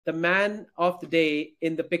the man of the day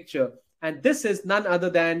in the picture. And this is none other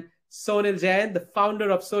than Sonil Jain, the founder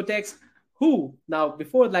of Sotex, who now,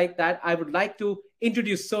 before like that, I would like to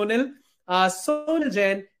introduce Sonil. Sonil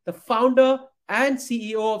Jain, the founder and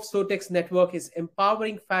CEO of Sotex Network, is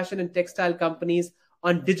empowering fashion and textile companies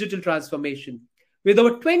on digital transformation. With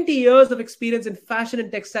over 20 years of experience in fashion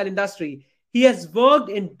and textile industry, he has worked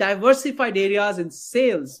in diversified areas in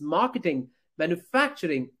sales, marketing,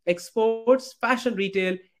 manufacturing, exports, fashion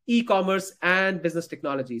retail, e-commerce, and business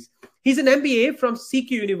technologies. He's an MBA from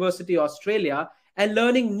CQ University, Australia, and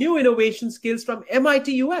learning new innovation skills from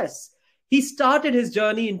MIT US. He started his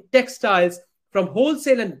journey in textiles from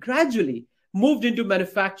wholesale and gradually moved into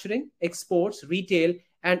manufacturing, exports, retail,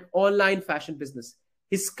 and online fashion business.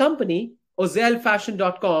 His company,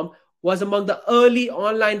 ozelfashion.com, was among the early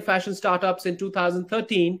online fashion startups in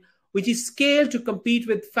 2013, which he scaled to compete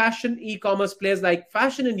with fashion e-commerce players like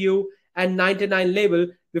Fashion and You and 99 Label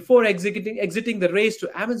before exiting the race to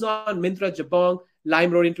Amazon, Myntra, Jabong,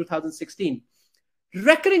 Limeroad in 2016.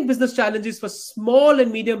 Recurring business challenges for small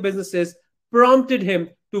and medium businesses prompted him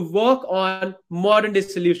to work on modern day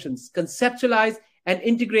solutions, conceptualize and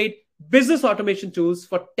integrate business automation tools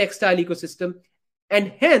for textile ecosystem,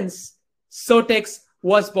 and hence Sotex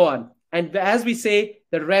was born. And as we say,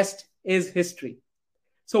 the rest is history.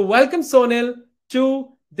 So welcome, Sonil,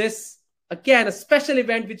 to this, again, a special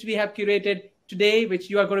event which we have curated today, which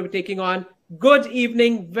you are going to be taking on. Good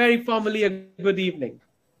evening, very formally, a good evening.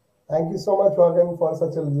 Thank you so much, Morgan, for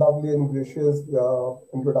such a lovely and gracious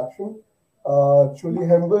introduction. Truly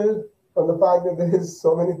humbled from the fact that there is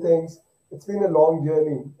so many things. It's been a long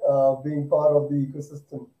journey being part of the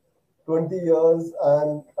ecosystem. 20 years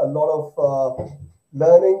and a lot of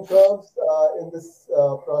learning curves in this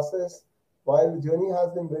process. While the journey has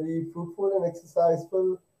been very fruitful and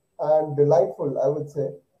exerciseful and delightful, I would say.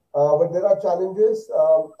 But there are challenges,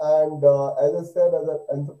 and as I said, as an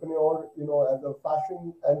entrepreneur, as a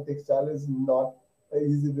fashion and textile is not an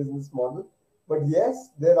easy business model. But yes,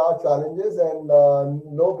 there are challenges, and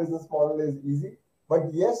no business model is easy.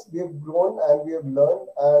 But yes, we have grown and we have learned,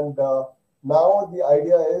 and now the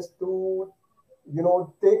idea is to,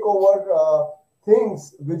 take over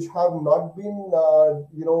things which have not been,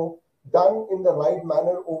 done in the right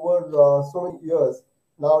manner over so many years.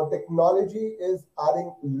 Now, technology is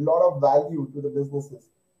adding a lot of value to the businesses.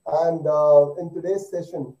 And in today's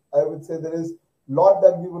session, I would say there is a lot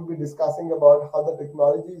that we will be discussing about how the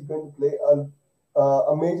technology is going to play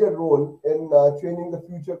a major role in changing the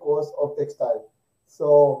future course of textile.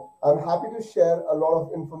 So I'm happy to share a lot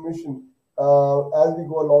of information as we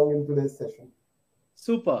go along in today's session.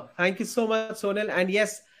 Super. Thank you so much, Sonil. And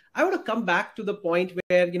yes, I want to come back to the point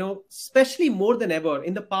where, especially more than ever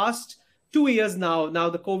in the past 2 years now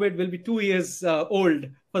the COVID will be 2 years old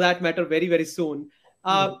for that matter, very, very soon.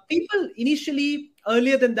 People initially,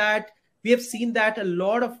 earlier than that, we have seen that a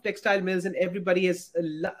lot of textile mills and everybody is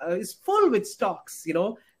full with stocks,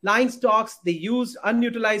 lying stocks. They use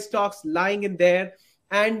unutilized stocks lying in there.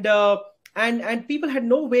 And people had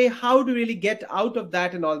no way how to really get out of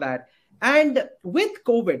that and all that. And with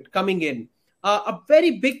COVID coming in, a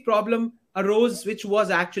very big problem arose, which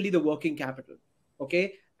was actually the working capital.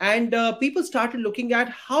 Okay. And people started looking at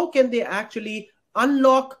how can they actually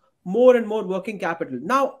unlock more and more working capital.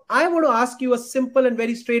 Now, I want to ask you a simple and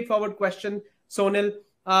very straightforward question, Sonil,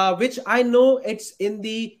 which I know it's in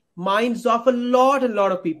the minds of a lot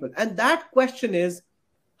of people. And that question is,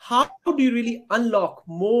 how do you really unlock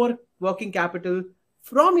more working capital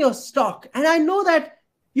from your stock? And I know that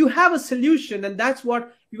you have a solution, and that's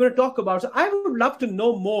what we're going to talk about. So I would love to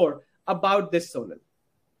know more about this, Sonil.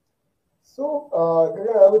 So,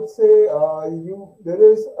 I would say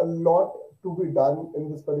there is a lot to be done in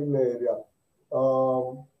this particular area.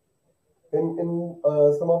 In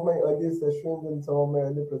some of my earlier sessions and some of my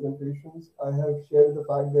earlier presentations, I have shared the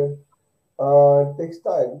fact that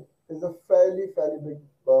textile is a fairly big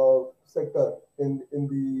sector in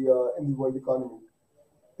the world economy.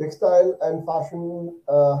 Textile and fashion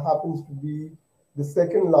happens to be the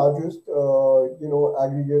second largest,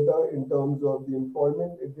 aggregator in terms of the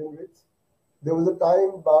employment it generates. There was a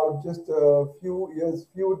time about just a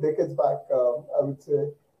few decades back, I would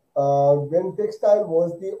say, when textile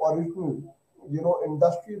was the original,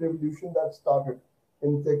 industry revolution that started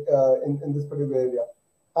in this particular area.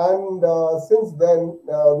 And since then,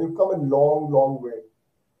 we've come a long way.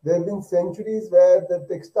 There have been centuries where the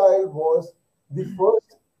textile was the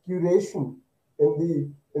first curation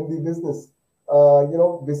in the business.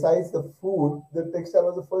 Besides the food, the textile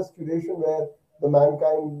was the first curation where the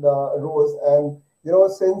mankind arose. And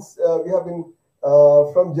since we have been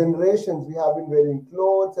from generations, we have been wearing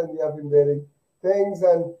clothes and we have been wearing things,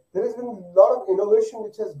 and there has been a lot of innovation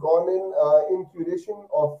which has gone in curation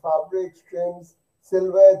of fabrics, trims,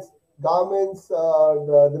 silhouettes, garments,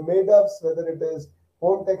 the made-ups, whether it is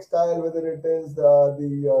home textile, whether it is the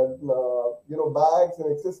bags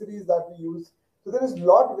and accessories that we use. So there is a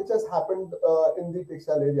lot which has happened in the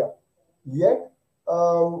textile area. Yet,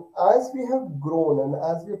 as we have grown and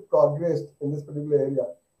as we have progressed in this particular area,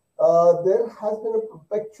 there has been a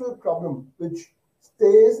perpetual problem which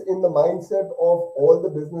stays in the mindset of all the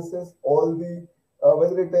businesses, all the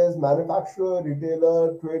whether it is manufacturer,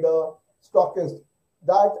 retailer, trader, stockist,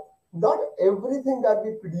 that not everything that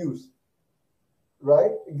we produce,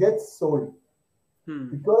 right, gets sold Hmm.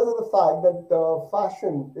 because of the fact that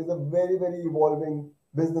fashion is a very, very evolving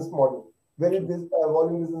business model, very True.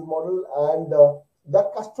 evolving business model, and the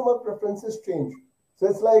customer preferences change. So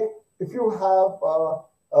it's like if you have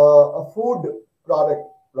a food product,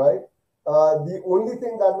 right? The only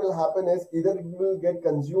thing that will happen is either it will get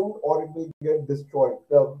consumed or it will get destroyed.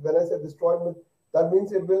 When I say destroyed, that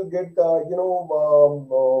means it will get,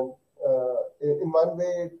 in one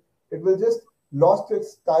way, it will just lost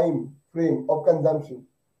its time frame of consumption.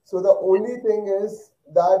 So the only thing is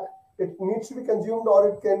that it needs to be consumed or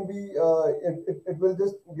it can be, it will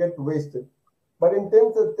just get wasted. But in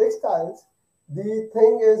terms of textiles, the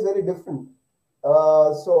thing is very different.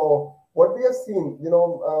 So what we have seen,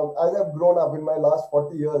 as I've grown up in my last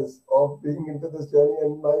 40 years of being into this journey,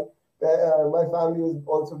 and my family has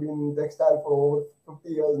also been in textile for over 50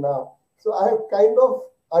 years now. So I have kind of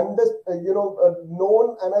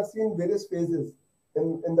known and I've seen various phases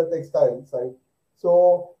in the textile side.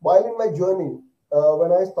 So while in my journey,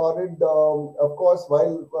 when I started, of course,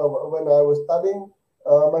 when I was studying,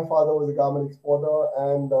 my father was a garment exporter,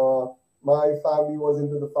 and my family was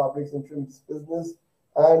into the fabrics and trims business.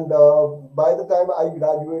 And by the time I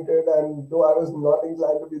graduated, and though I was not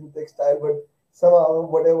inclined to be in textile, but somehow,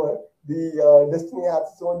 whatever, the destiny had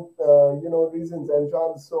its own, reasons and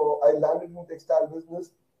charms. So I landed in textile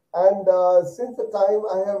business, and since the time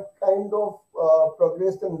I have kind of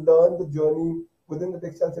progressed and learned the journey within the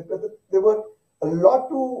textile sector, that there were a lot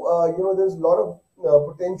to, there's a lot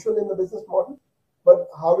of potential in the business model. But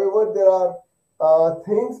however, there are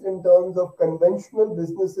things in terms of conventional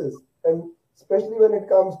businesses, and especially when it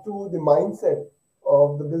comes to the mindset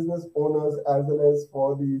of the business owners as well as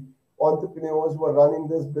for the entrepreneurs who are running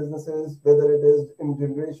these businesses, whether it is in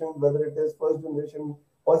generation, whether it is first generation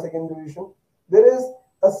or second generation, there is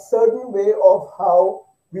a certain way of how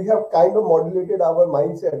we have kind of modulated our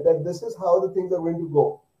mindset that this is how the things are going to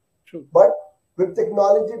go. True. But with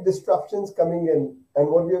technology disruptions coming in, and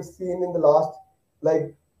what we have seen in the last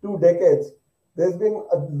like 2 decades, there's been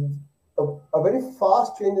a very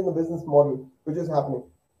fast change in the business model which is happening.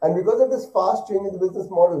 And because of this fast change in the business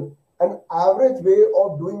model, an average way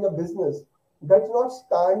of doing a business does not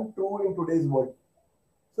stand true in today's world.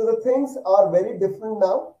 So the things are very different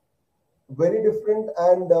now, very different.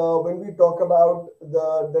 And when we talk about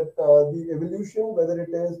the evolution, whether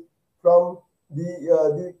it is from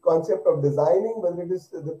the concept of designing, whether it is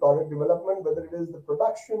the product development, whether it is the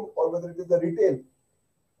production, or whether it is the retail,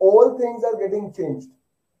 all things are getting changed.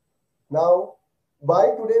 Now, why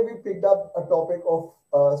today we picked up a topic of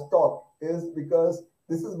stock is because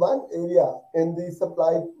this is one area in the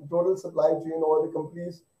total supply chain, or the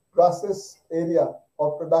complete process area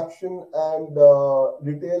of production and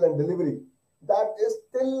retail and delivery, that is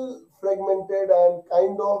still fragmented, and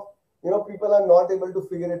kind of, people are not able to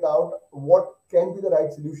figure it out what can be the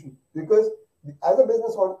right solution. Because as a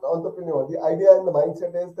business entrepreneur, the idea and the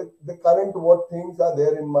mindset is that the current what things are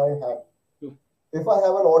there in my hand. True. If I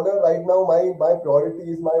have an order right now, my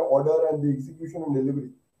priority is my order and the execution and delivery.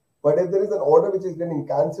 But if there is an order which is getting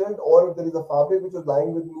cancelled, or if there is a fabric which is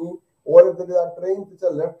lying with me, or if there are trains which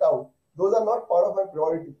are left out, those are not part of my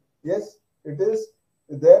priority. Yes, it is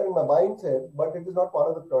there in my mindset, but it is not part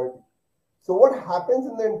of the priority. So what happens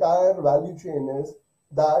in the entire value chain is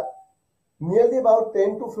that nearly about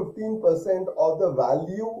 10 to 15% of the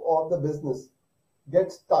value of the business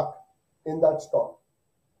gets stuck in that stock.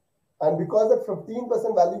 And because that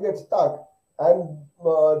 15% value gets stuck, and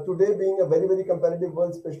today being a very, very competitive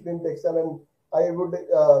world, especially in textile, and I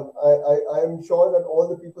am sure that all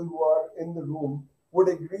the people who are in the room would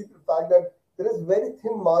agree to the fact that there is very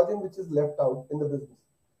thin margin which is left out in the business.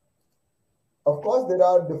 Of course, there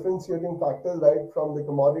are differentiating factors, right, from the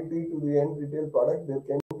commodity to the end retail product. There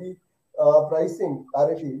can be pricing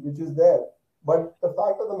parity, which is there. But the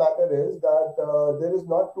fact of the matter is that there is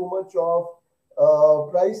not too much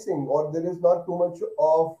of pricing, or there is not too much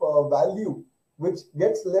of value which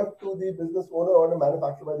gets left to the business owner or the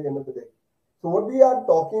manufacturer by the end of the day. So what we are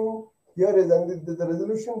talking here is, and the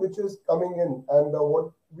resolution which is coming in, and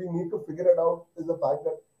what we need to figure it out is the fact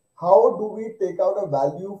that how do we take out a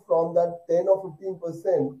value from that 10 or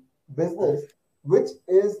 15% business which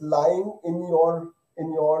is lying in your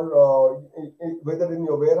whether in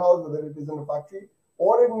your warehouse, whether it is in a factory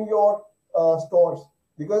or in your stores,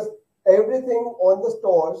 because everything on the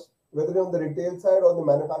stores, whether on the retail side or the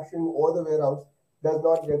manufacturing or the warehouse, does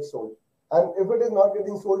not get sold. And if it is not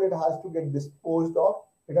getting sold, it has to get disposed of.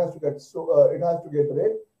 It has to get it has to get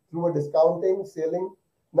rid through a discounting, selling.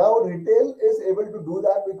 Now retail is able to do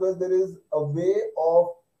that because there is a way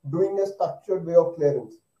of doing a structured way of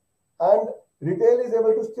clearance. And retail is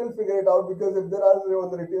able to still figure it out, because if there are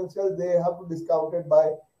on the retail shelves, they have to discount it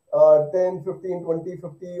by 10, 15, 20,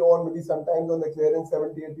 50, or maybe sometimes on the clearance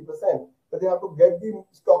 70, 80%. But they have to get the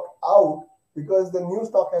stock out because the new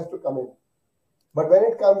stock has to come in. But when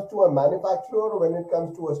it comes to a manufacturer or when it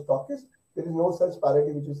comes to a stockist, there is no such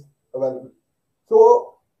parity which is available.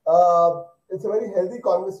 So it's a very healthy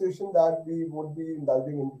conversation that we would be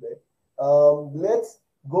indulging in today. Let's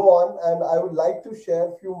go on, and I would like to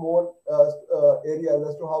share a few more areas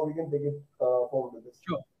as to how we can take it forward with this.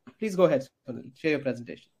 Sure. Please go ahead, Sonil. Share your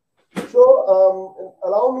presentation. So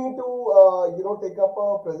allow me to take up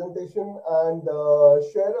a presentation and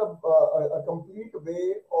share a complete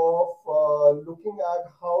way of looking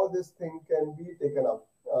at how this thing can be taken up.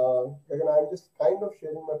 Again, I'm just kind of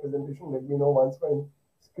sharing my presentation. Let me know once my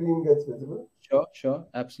screen gets visible. Sure, sure.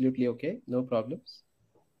 Absolutely okay. No problems.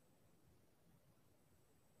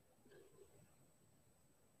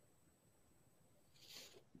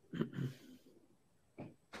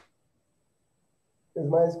 Is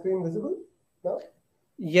my screen visible now?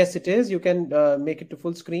 Yes, it is. You can make it to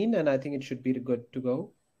full screen, and I think it should be good to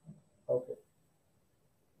go. Okay.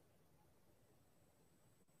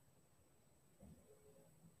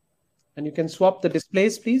 And you can swap the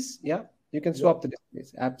displays, please. Yeah, you can swap the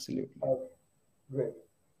displays. Absolutely. Okay. Great.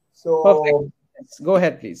 So Perfect. Yes. Go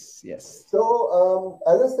ahead, please. Yes. So,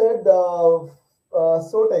 as I said,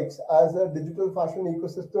 Sotex as a digital fashion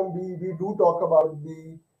ecosystem, we do talk about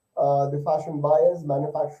the fashion buyers,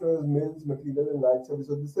 manufacturers, mills, material, and right service.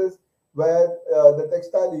 So this is where the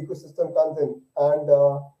textile ecosystem comes in, and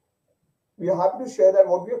we are happy to share that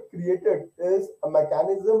what we have created is a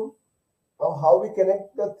mechanism of how we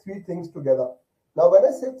connect the three things together. Now, when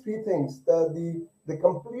I say three things, the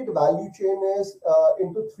complete value chain is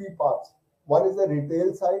into three parts. One is the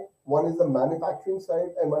retail side, one is the manufacturing side,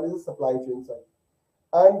 and one is the supply chain side.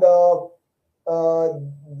 And the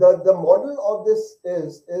model of this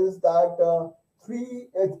is that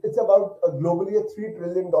it's about globally a $3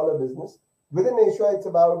 trillion business. Within Asia, it's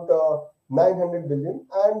about 900 billion,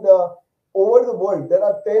 and over the world, there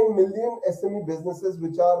are 10 million SME businesses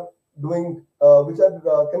which are doing which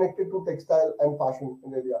are connected to textile and fashion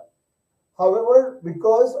in area. However,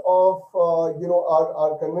 because of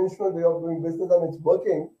our conventional way of doing business, and it's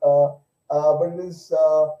working, but it is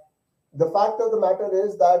the fact of the matter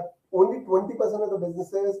is that only 20% of the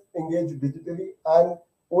businesses engage digitally, and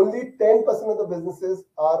only 10% of the businesses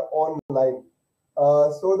are online.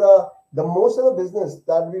 So the most of the business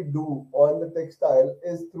that we do on the textile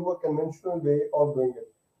is through a conventional way of doing it.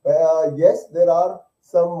 Yes, there are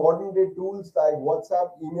some modern day tools like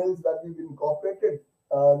WhatsApp, emails that we've incorporated,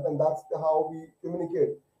 and that's how we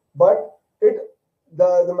communicate. But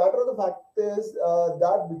the matter of the fact is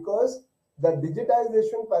that because the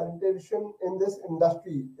digitization penetration in this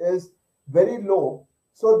industry is very low,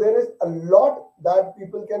 so there is a lot that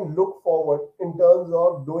people can look forward in terms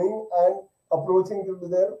of doing and approaching to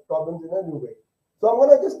their problems in a new way. So I'm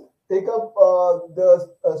going to just take up the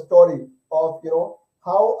story of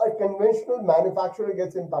how a conventional manufacturer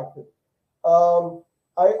gets impacted.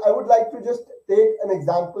 I would like to just take an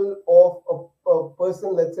example of a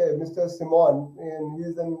person, let's say Mr. Simon, and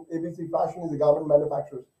he's an ABC Fashion, he's a garment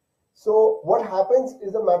manufacturer. So what happens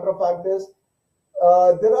is, a matter of fact, is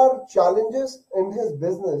there are challenges in his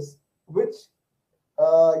business which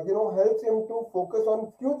helps him to focus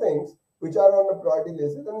on few things which are on a priority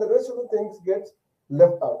basis, and the rest of the things gets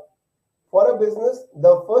left out. For a business,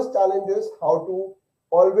 the first challenge is how to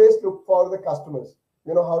always look for the customers.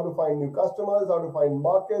 How to find new customers, how to find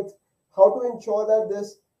markets, how to ensure that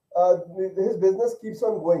his business keeps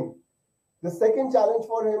on going. The second challenge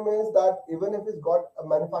for him is that even if he's got a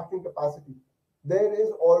manufacturing capacity, there is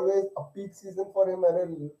always a peak season for him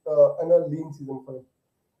and a lean season for him.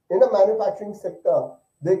 In a manufacturing sector,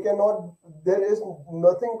 there is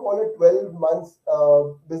nothing called a 12 months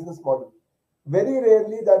business model. Very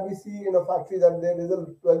rarely that we see in a factory that there is a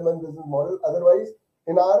 12-month business model. Otherwise,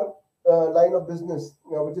 in our line of business,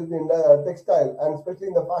 which is the textile, and especially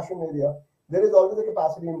in the fashion area, there is always a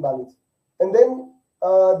capacity imbalance. And then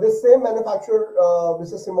this same manufacturer,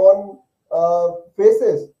 Mr. Simon,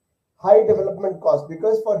 faces high development costs,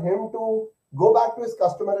 because for him to go back to his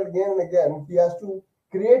customer again and again, he has to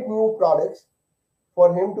create new products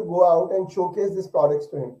for him to go out and showcase these products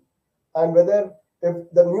to him. And whether if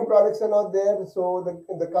the new products are not there, so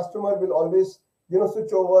the customer will always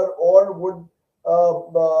switch over, or would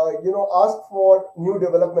ask for new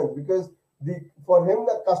development, because the for him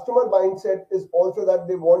the customer mindset is also that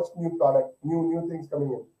they want new product, new things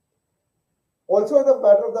coming in. Also, the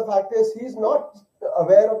matter of the fact is he's not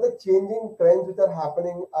aware of the changing trends which are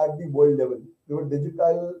happening at the world level. The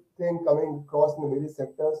digital thing coming across in the various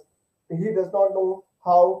sectors. He does not know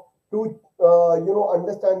how to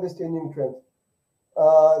understand this changing trends.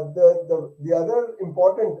 The other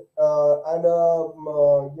important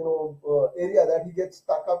area that he gets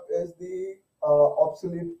stuck up is the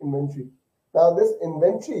obsolete inventory. Now, this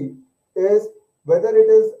inventory is whether it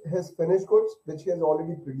is his finished goods which he has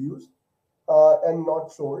already produced and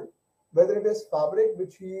not sold, whether it is fabric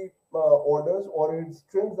which he orders, or it's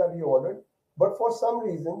trims that he ordered, but for some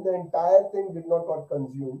reason the entire thing did not got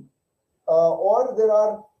consumed, or there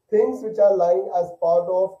are things which are lying as part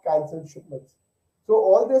of cancelled shipments. So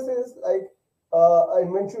all this is like an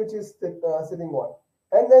inventory which is sitting on,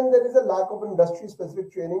 and then there is a lack of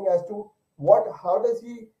industry-specific training as to how does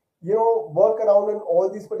he work around in all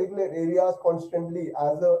these particular areas constantly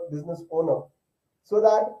as a business owner, so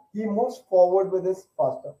that he moves forward with this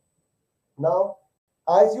faster. Now,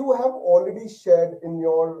 as you have already shared in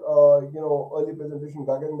your early presentation,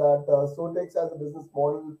 Gagan, that Sotex as a business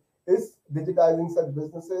model is digitizing such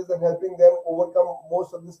businesses and helping them overcome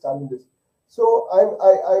most of these challenges. So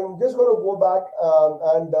I'm just going to go back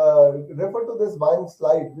and refer to this one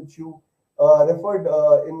slide which you referred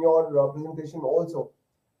in your presentation also.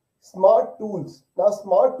 Smart tools. Now,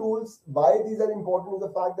 smart tools, why these are important is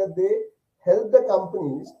the fact that they help the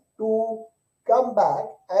companies to come back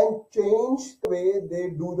and change the way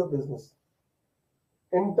they do the business.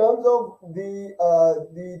 In terms of the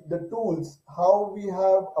tools, how we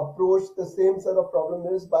have approached the same set of problem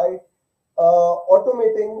is by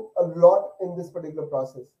automating a lot in this particular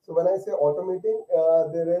process. So when I say automating,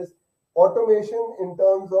 there is automation in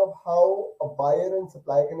terms of how a buyer and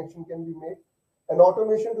supply connection can be made, and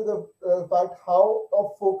automation to the fact how a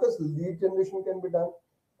focused lead generation can be done,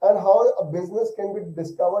 and how a business can be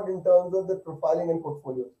discovered in terms of the profiling and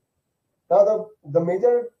portfolios. Now, the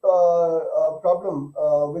major problem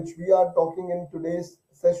which we are talking in today's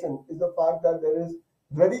session is the fact that there is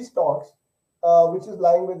ready stocks which is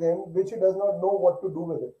lying with him, which he does not know what to do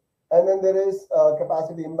with it. And then there is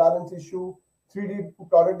capacity imbalance issue, 3D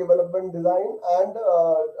product development design, and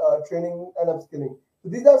training and upskilling. So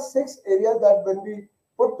these are 6 areas that when we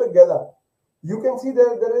put together, you can see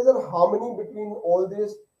there is a harmony between all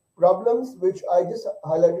these problems, which I just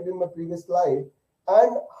highlighted in my previous slide,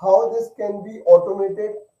 and how this can be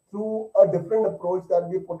automated through a different approach that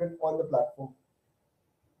we put it on the platform.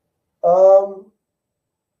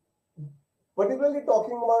 Particularly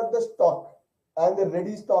talking about the stock and the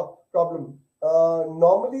ready stock problem.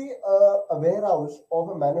 Normally, a warehouse of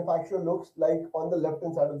a manufacturer looks like on the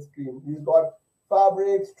left-hand side of the screen. He's got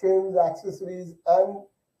fabrics, trims, accessories, and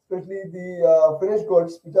especially the finished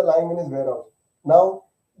goods which are lying in his warehouse. Now,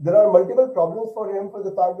 there are multiple problems for him for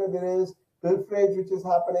the fact that there is pilferage which is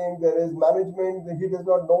happening, there is management, he does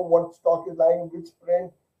not know what stock is lying, which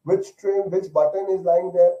print, which trim, which button is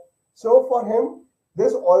lying there. So for him,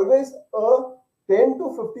 there's always a 10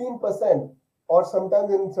 to 15%, or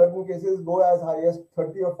sometimes in certain cases go as high as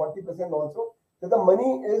 30 or 40% also, that the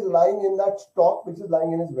money is lying in that stock which is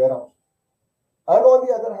lying in his warehouse. And on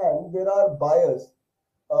the other hand, there are buyers.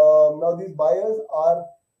 Now these buyers are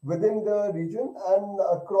within the region and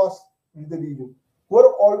across the region, who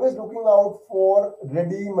are always looking out for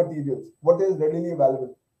ready materials, what is readily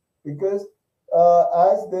available. Because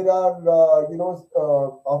as there are,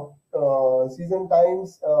 season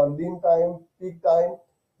times, lean time, peak time,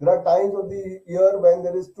 there are times of the year when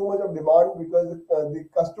there is too much of demand because the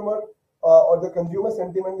customer or the consumer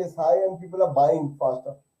sentiment is high and people are buying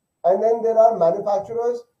faster. And then there are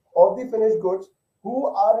manufacturers of the finished goods who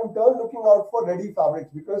are in turn looking out for ready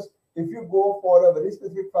fabrics, because if you go for a very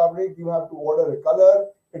specific fabric, you have to order a color,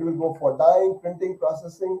 it will go for dyeing, printing,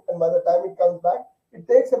 processing, and by the time it comes back, it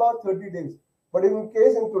takes about 30 days. But in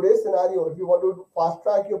case in today's scenario, if you want to fast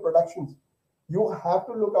track your productions, you have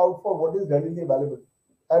to look out for what is readily available.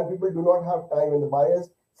 And people do not have time, and the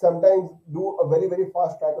buyers sometimes do a very, very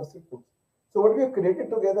fast track of systems. So what we have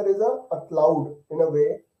created together is a cloud in a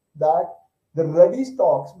way that the ready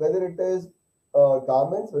stocks, whether it is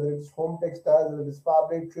garments, whether it's home textiles, whether it's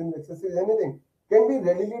fabric, trims, accessories, anything, can be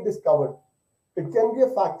readily discovered. It can be a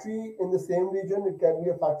factory in the same region. It can be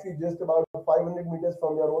a factory just about 500 meters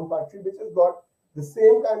from your own factory, which has got the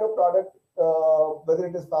same kind of product, whether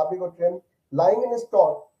it is fabric or trim, lying in a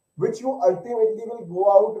stock, which you ultimately will go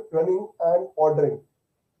out running and ordering.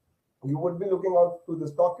 You would be looking out to the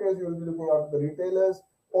stockers, you will be looking out to the retailers,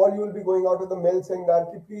 or you will be going out to the mill saying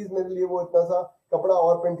that कि please मेरे लिए वो इतना सा कपड़ा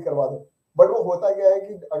और print करवा दो. बट वो होता क्या है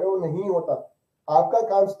कि अगर वो नहीं होता, आपका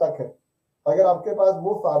काम स्टक है. अगर आपके पास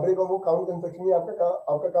वो फैब्रिक और वो काउंट कंफेक्शन ही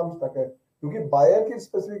आपका काम स्टक है, क्योंकि बायर की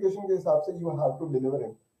स्पेसिफिकेशन के हिसाब से you have to deliver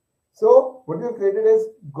it. So what you've created is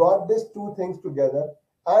got these two things together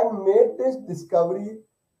and made this discovery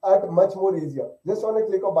at much more easier. Just on a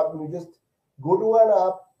click of button, you just go to an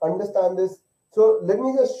app, understand this. So let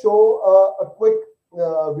me just show a quick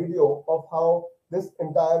video of how this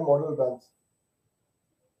entire model runs.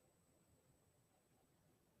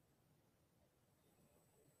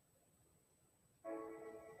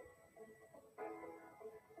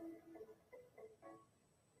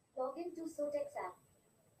 Log in to Sotex app.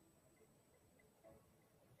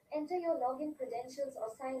 Enter your login credentials or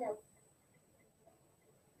sign up.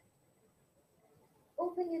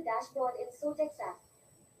 Open your dashboard in Sotex app.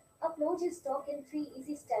 Upload your stock in 3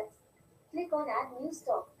 easy steps. Click on Add New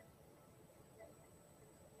Stock.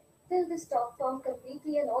 Fill the stock form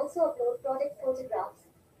completely and also upload product photographs.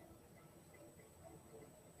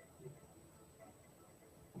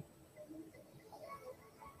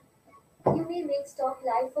 You may make stock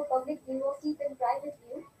live for public view or keep in private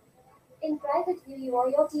view. In private view, you or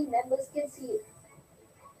your team members can see it.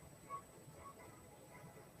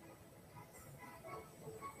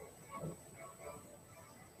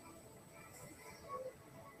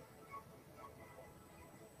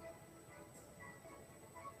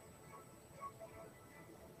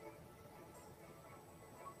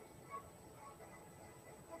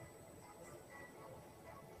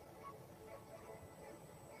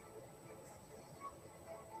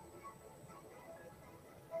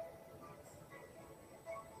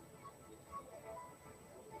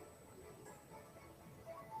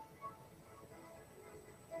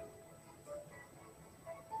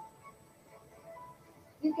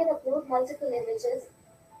 You can upload multiple images.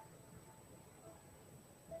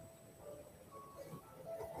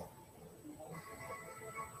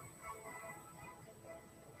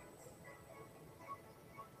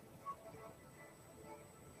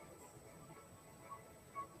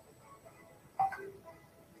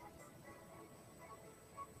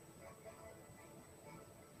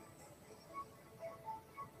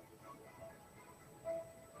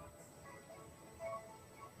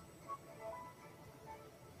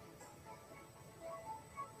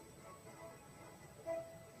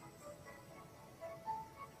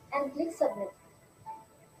 And click Submit.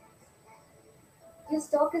 Your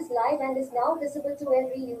stock is live and is now visible to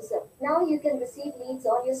every user. Now you can receive leads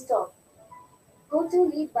on your stock. Go to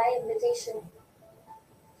Lead by Invitation.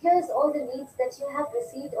 Here's all the leads that you have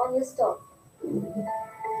received on your stock.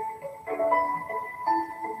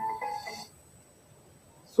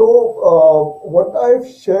 So what I've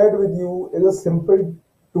shared with you is a simple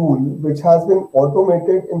tool which has been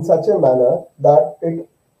automated in such a manner that it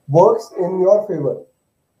works in your favor.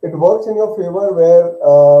 It works in your favor where,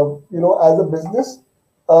 as a business,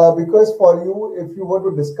 because for you, if you were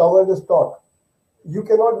to discover the stock, you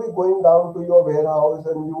cannot be going down to your warehouse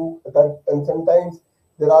and sometimes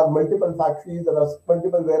there are multiple factories, there are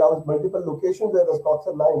multiple warehouses, multiple locations where the stocks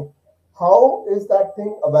are lying. How is that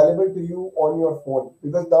thing available to you on your phone?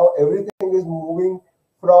 Because now everything is moving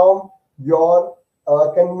from your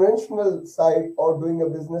conventional side or doing a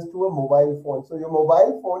business to a mobile phone. So your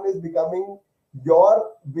mobile phone is becoming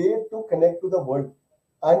your way to connect to the world.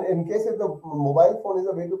 And in case if the mobile phone is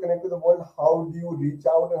a way to connect to the world, how do you reach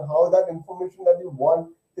out and how that information that you want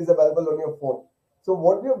is available on your phone? So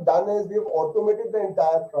what we have done is we have automated the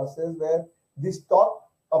entire process where the stock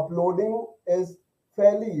uploading is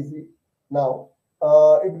fairly easy now.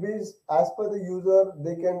 It is as per the user,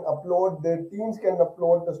 they can upload, their teams can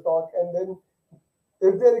upload the stock, and then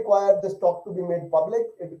if they require the stock to be made public,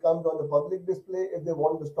 it comes on the public display. If they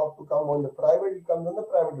want the stock to come on the private, it comes on the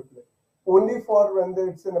private display. Only for when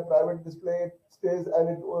it's in a private display, it stays and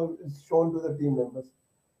it is shown to the team members.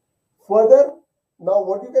 Further, now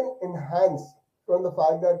what you can enhance from the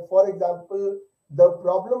fact that, for example, the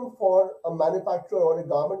problem for a manufacturer or a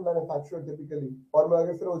garment manufacturer typically, और मैं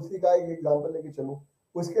अगर सिर्फ उसी का एक example लेके चलूँ,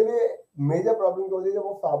 उसके लिए मेजर प्रॉब्लम क्या होती है जब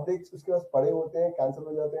वो फैब्रिक्स उसके पास पड़े होते हैं, कैंसिल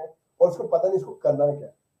हो जाते हैं और उसको पता नहीं इसको करना क्या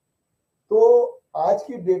है. तो आज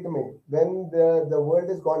की डेट में when the world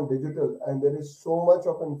has gone digital and there is so much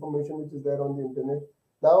of information which is there on the internet,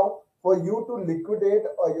 now for you to liquidate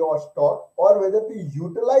your stock or whether to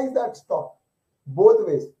utilize that stock, both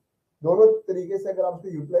ways, दोनों तरीके से अगर आप उसको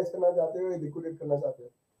utilise करना चाहते हो या लिक्विडेट करना चाहते हो,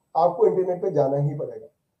 आपको इंटरनेट पे जाना ही पड़ेगा,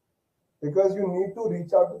 because you need to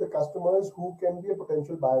reach out to the customers who can be a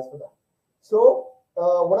potential buyers for that. So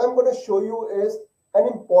what I'm going to show you is an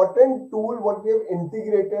important tool what we have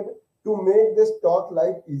integrated to make this stock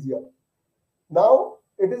life easier. Now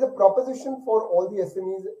it is a proposition for all the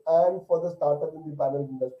SMEs and for the startup in the panel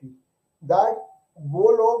industry that वो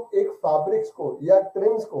लोग एक fabrics को या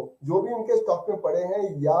TRIMS को जो भी उनके stock में पड़े हैं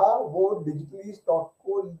या वो डिजिटली स्टॉक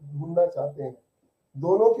को ढूंढना चाहते हैं,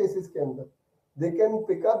 दोनों केसेस के अंदर they can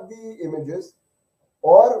pick up the images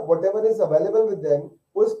or whatever is available with them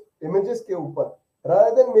उस images के ऊपर,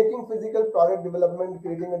 rather than making physical product development,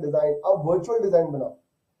 creating a design, अब virtual design बनाओ,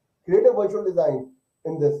 create a virtual design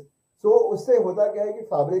in this. So उससे होता क्या है कि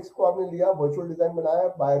फैब्रिक्स को आपने लिया, virtual design बनाया,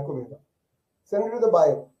 बायर को भेजा, send it to the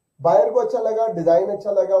buyer. Buyer को अच्छा लगा, डिजाइन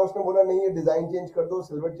अच्छा लगा, उसने बोला नहीं ये डिजाइन चेंज कर दो,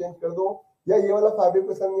 सिल्वर चेंज कर दो, या ये वाला फैब्रिक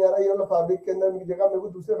पसंद नहीं आ रहा, ये वाला फैब्रिक के अंदर मेरी जगह मेरे को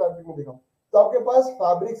दूसरे फैब्रिक में दिखाओ. तो आपके पास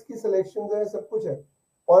फैब्रिक्स की सिलेक्शन जो है सब कुछ है.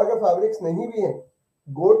 और अगर फैब्रिक्स नहीं भी हैं,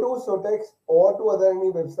 go to Sotex or to other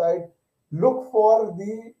any website, look for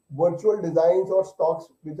the virtual designs or stocks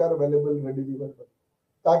which are available readily available,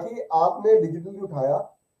 ताकि आपने डिजिटली उठाया,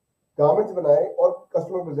 गारमेंट्स बनाए और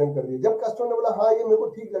कस्टमर प्रेजेंट कर दिए. जब कस्टमर ने बोला हाँ ये मेरे को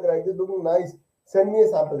ठीक लग रहा है, looking nice, send me a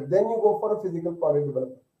sample, then you go for a physical product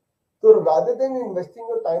development. So rather than investing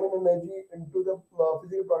your time and energy into the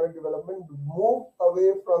physical product development, move away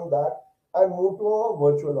from that and move to a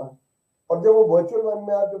virtual one. और जब वो virtual one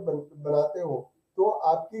में आप जब बनाते हो तो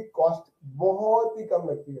आपकी कॉस्ट बहुत ही कम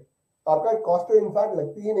लगती है. आपका कॉस्ट तो इनफैक्ट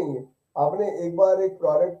लगती ही नहीं है. आपने एक बार एक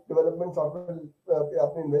प्रोडक्ट डेवलपमेंट सॉफ्टवेयर पे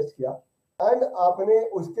आपने इन्वेस्ट किया एंड आपने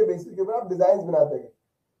उसके बेसिस के ऊपर आप डिजाइन बनाते गए.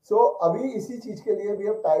 सो अभी इसी चीज के लिए we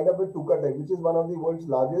have tied up with टूका take which is one of the world's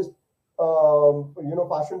largest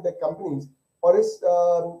fashion tech companies. और इस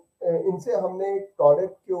इनसे हमने एक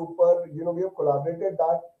प्रोडक्ट के ऊपर we have collaborated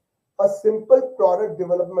that a simple product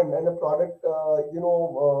development and a product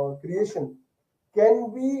creation can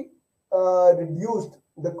be reduced.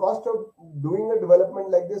 The cost of doing a development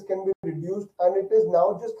like this can be reduced and it is now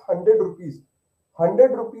just 100 rupees. 100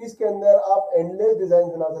 rupees के अंदर आप endless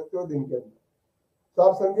design बना सकते हो दिन के अंदर. तो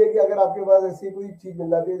आप समझिए कि अगर आपके पास ऐसी कोई चीज मिल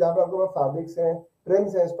जाती है जहाँ पे आपके पास फैब्रिक्स हैं,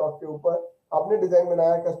 ट्रिम्स हैं स्टॉक के ऊपर, आपने डिजाइन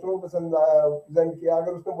बनाया, कस्टमर को पसंद आया, प्रेजेंट किया,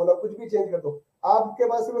 अगर उसने बोला कुछ भी चेंज कर दो, आपके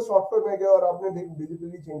पास सिर्फ सॉफ्टवेयर में गए और आपने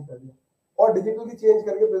डिजिटली चेंज कर दिया और डिजिटली चेंज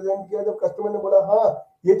करके प्रेजेंट किया. जब कस्टमर ने बोला हाँ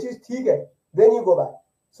ये चीज ठीक है, देन यू गो बैक.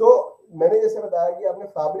 सो मैंने जैसे बताया कि आपने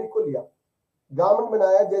फैब्रिक को लिया, गारमेंट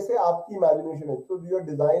बनाया जैसे आपकी इमेजिनेशन है. So your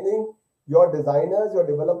designing, your designers, your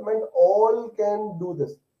development all can do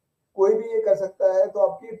this. कोई भी ये कर सकता है. तो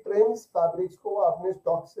आपकी ट्रिम्स फैब्रिक्स को आपने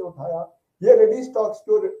स्टॉक से उठाया, ये रेडी स्टॉक्स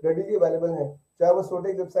जो रेडीली अवेलेबल हैं, चाहे वो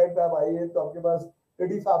सोटेक्स वेबसाइट पे आप आइए तो आपके पास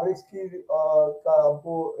रेडी फैब्रिक्स की का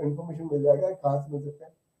आपको इंफॉर्मेशन मिल जाएगा कहाँ से मिल सकते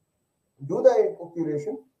हैं. Do the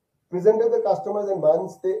curation, present to the customers, and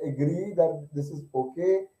once they agree that this is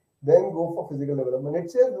okay, then go for physical development.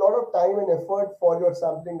 It saves a lot of time and effort for your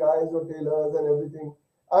sampling guys, your tailors and everything.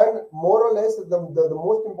 And more or less, the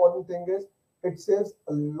most important thing is it saves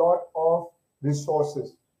a lot of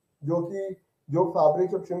resources. जो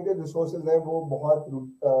fabrics और trim के resources हैं वो बहुत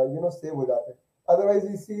save हो जाते हैं. Otherwise,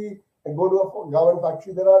 you see, go to a garment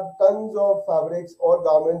factory, there are tons of fabrics or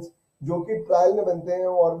garments जो कि ट्रायल में बनते हैं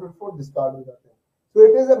और फिर वो डिस्कार्ड हो जाते हैं. So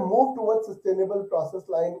it is a move towards sustainable process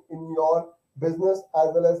line in your business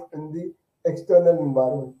as well as in the external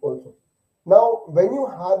environment also. Now when you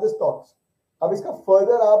have the stocks, अब इसका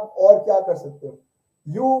फर्दर आप और क्या कर सकते हो.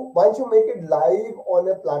 You once you make it live on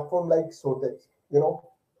a platform like सोटेक्स,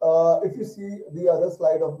 if you see the other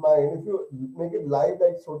slide of mine, if you make it live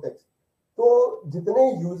like Sotex, तो जितने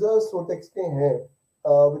यूजर्स Sotex के हैं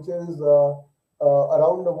which is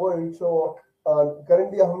around the world, so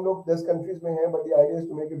currently हम लोग 10 countries में हैं, but the idea is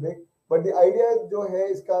to make it big. But the idea जो है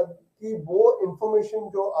इसका कि वो information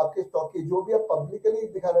जो आपके स्टॉक की जो भी आप पब्लिकली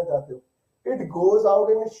दिखाना चाहते हो, it goes out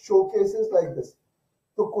and it showcases like this.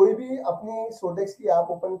 तो कोई भी अपनी Sotex की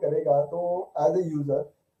ऐप ओपन करेगा तो एज ए यूजर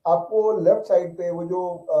आपको लेफ्ट साइड पे वो जो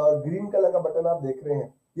ग्रीन कलर का बटन आप देख रहे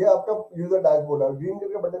हैं, ये आपका यूजर डैशबोर्ड है. ग्रीन कलर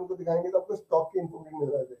के बटन को दिखाएंगे तो आपको स्टॉक की इंफॉर्मेशन मिल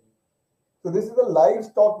जाएगी. So this is a live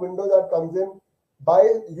stock window that comes in. By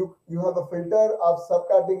you have a filter, आप सब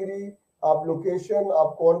कैटेगरी, आप लोकेशन,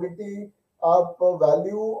 आप क्वांटिटी, आप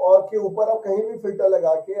वैल्यू और के ऊपर आप कहीं भी फिल्टर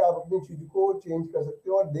लगा के आप अपनी चीज को चेंज कर सकते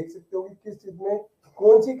हो और देख सकते हो कि किस चीज में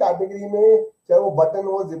कौन सी कैटेगरी में, चाहे वो बटन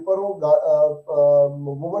हो, जिपर हो,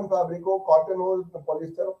 वुवन फैब्रिक हो, कॉटन हो,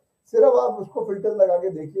 पॉलिस्टर हो, सिर्फ आप उसको फिल्टर लगा के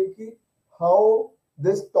देखिए कि how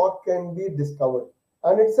this stock can be discovered,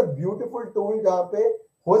 and it's a beautiful tool जहाँ पे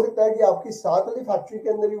हो सकता है कि आपकी साथ वाली फैक्ट्री के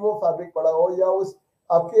अंदर ही वो फैब्रिक पड़ा हो, या उस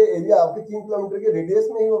आपके एरिया, आपके 3 किलोमीटर के रेडियस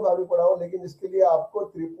में ही वो फैब्रिक पड़ा हो, लेकिन जिसके लिए आपको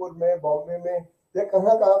त्रिपुर में, बॉम्बे में या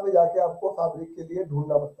कहाँ कहाँ पे जाके आपको फैब्रिक के लिए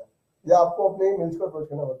ढूंढना पड़ता है, या आपको अपने मिल्स को अप्रोच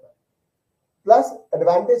करना पड़ता है। प्लस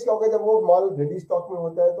एडवांटेज क्या होगा, जब वो माल रेडी स्टॉक में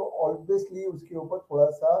होता है तो ऑब्वियसली उसके ऊपर थोड़ा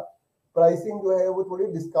सा प्राइसिंग जो है वो थोड़ी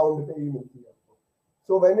डिस्काउंट पे ही मिलती है आपको।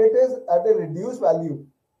 So when it is eight A reduce value,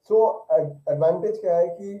 so advantage क्या है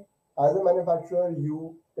कि as a manufacturer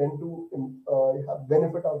you tend to have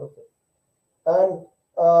benefit out of it. And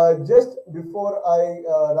just before I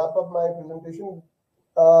wrap up my presentation,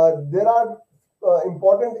 there are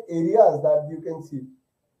important areas that you can see.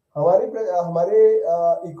 हमारे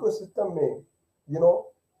ecosystem में, you know,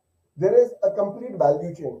 there is a complete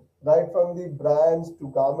value chain, right from the brands to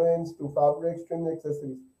garments to fabrics to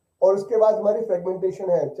accessories. और उसके बाद हमारी fragmentation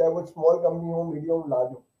है, चाहे वो small company हो, medium,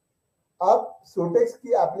 large हो। आप सोटेक्स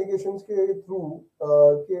की एप्लीकेशंस के through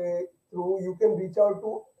you can reach out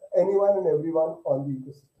to anyone and everyone on the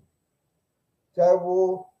ecosystem, चाहे वो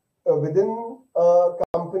विद इन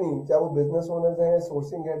कंपनी, चाहे वो बिजनेस ओनर्स हैं,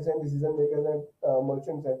 सोर्सिंग हेड्स हैं, डिसीजन मेकर्स हैं,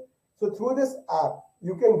 मर्चेंट्स हैं। So through this app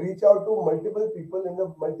you can reach out to multiple people in the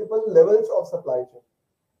multiple levels of supply chain,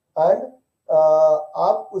 and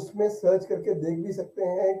आप उसमें सर्च करके देख भी सकते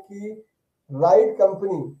हैं कि राइट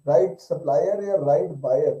कंपनी, राइट सप्लायर या राइट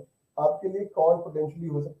बायर आपके लिए कौन पोटेंशियली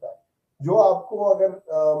हो सकता है, जो आपको अगर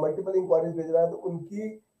मल्टीपल इंक्वायरीज भेज रहा है तो उनकी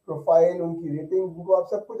प्रोफाइल, उनकी रेटिंग, उनको आप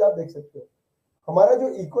सब कुछ आप देख सकते हो। हमारा जो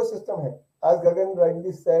इकोसिस्टम है, as Gagan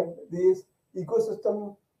rightly said, this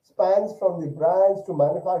ecosystem spans from the brands to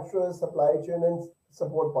manufacturers, supply chain and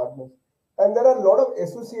support partners, and there are a lot of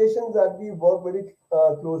associations that we work very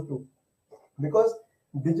close to, because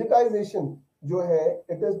digitization जो है,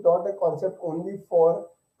 it is not a concept only for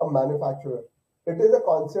a manufacturer, it is a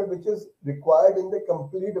concept which is required in the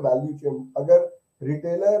complete value chain। अगर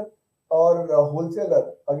retailer और wholesaler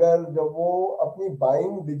अगर जब वो अपनी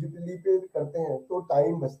buying digitally पे करते हैं तो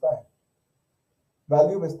टाइम बचता है,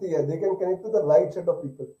 वैल्यू बचती है, they can connect to the right set of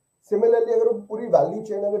people. Similarly अगर वो पूरी वैल्यू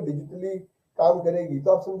चेन अगर डिजिटली काम करेगी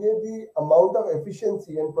तो आप समझिए the amount of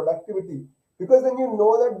efficiency and productivity, because then you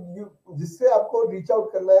know that you जिससे आपको रीच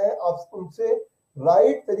आउट करना है आप उनसे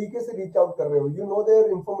राइट तरीके से रीच आउट कर रहे हो, you know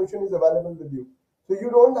there information is available with you, so you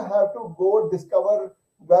don't have to go discover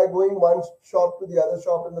by going one shop to the other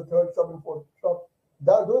shop and the third shop and fourth shop.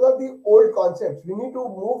 Those are the old concepts. We need to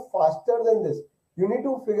move faster than this. You need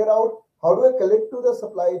to figure out how do I collect to the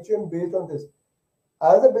supply chain based on this.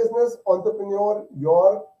 As a business entrepreneur, your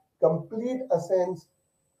complete essence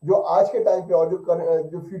जो आज के time पे और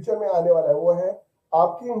जो future में आने वाला है वो है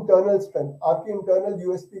आपकी इंटरनल स्ट्रेंथ, आपकी इंटरनल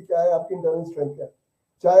यूएसपी क्या है, आपकी इंटरनल स्ट्रेंथ क्या है।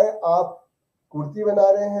 चाहे आप कुर्ती बना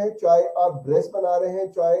रहे हैं, चाहे आप ड्रेस बना रहे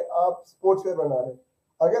हैं, चाहे आप स्पोर्ट्स वेयर बना रहे हैं,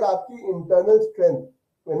 अगर आपकी internal strength,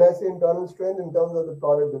 when I say internal strength in terms of the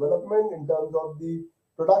product development, in terms of the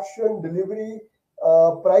production, delivery,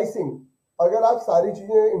 pricing, अगर आप सारी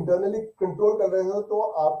चीजें इंटरनली कंट्रोल कर रहे हो तो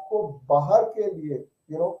आपको बाहर के लिए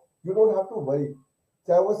you don't have to worry,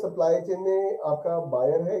 चाहे वो सप्लाई चेन में आपका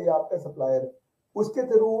बायर है या आपका सप्लायर है, उसके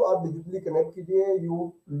थ्रू आप डिजिटली कनेक्ट कीजिए,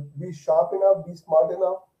 you B sharp enough, B smart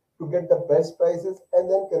enough to get the best prices and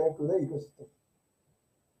then connect to the ecosystem.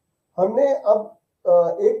 हमने अब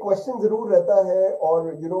एक क्वेश्चन जरूर रहता है और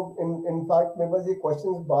इन फैक्ट मेरे पास ये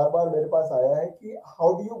क्वेश्चन बार बार मेरे पास आया है कि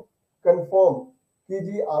हाउ डू यू कंफर्म कि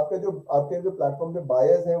जी आपके जो प्लेटफॉर्म पे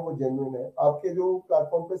बायर्स हैं वो जेन्युइन है, आपके जो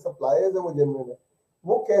प्लेटफॉर्म पे सप्लायर्स हैं वो जेन्युइन है,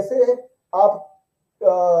 वो कैसे आप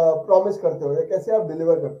प्रॉमिस करते हो या कैसे आप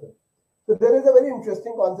डिलीवर करते हो। तो there is a very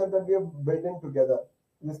interesting concept that we have built in together,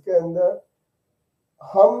 जिसके अंदर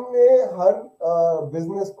हमने हर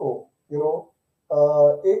बिजनेस को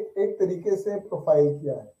एक तरीके से प्रोफाइल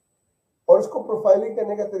किया है, और उसको प्रोफाइलिंग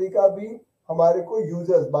करने का तरीका भी हमारे को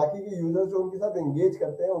यूजर्स, बाकी के यूजर्स जो उनके साथ एंगेज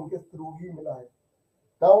करते हैं उनके थ्रू ही मिला है।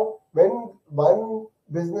 Now when one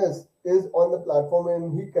business is on the platform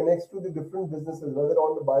and he connects to the different businesses, whether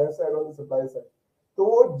on the buyer side or the supplier side, तो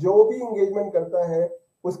वो जो भी engagement करता है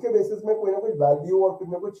उसके बेसिस में कोई ना कुछ वैल्यू और कुछ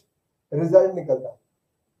ना कुछ रिजल्ट निकलता है।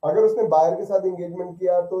 अगर उसने बायर के साथ एंगेजमेंट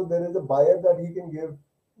किया तो there is a buyer that he can give,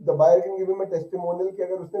 the buyer can give him a testimonial कि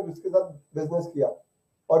अगर उसने उसके साथ बिजनेस किया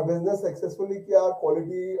और बिजनेस सक्सेसफुली किया,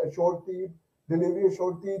 क्वालिटी अश्योर्ड थी, डिलीवरी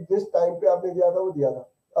अश्योर्ड थी, जिस टाइम पे आपने दिया था वो दिया था,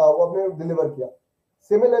 वो आपने डिलीवर किया।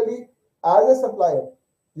 Similarly as a supplier,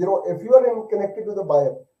 if you are connected to the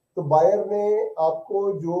buyer, तो बायर ने आपको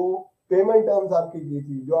जो पेमेंट टर्म्स आपकी की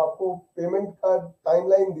थी, जो आपको पेमेंट का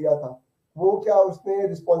टाइमलाइन दिया था, वो क्या उसने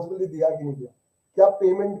रिस्पॉन्सिबिलिटी दिया कि नहीं दिया? क्या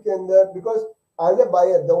पेमेंट के अंदर, because as a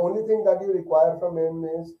buyer the only thing that you require from him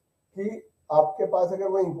is कि आपके पास अगर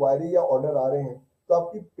वो इंक्वायरी या ऑर्डर आ रहे हैं तो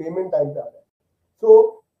आपकी पेमेंट टाइम पे आ रहा है। सो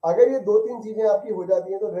अगर ये 2-3 चीजें आपकी हो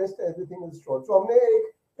जाती हैं तो रेस्ट एवरीथिंग इज शॉर्ट। सो हमने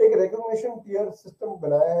एक रिकॉग्निशन टियर सिस्टम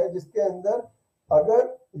बनाया है जिसके अंदर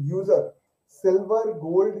अगर यूजर सिल्वर,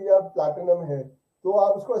 गोल्ड या प्लैटिनम है तो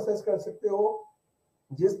आप उसको असेस कर सकते हो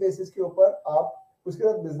जिस बेसिस के ऊपर आप उसके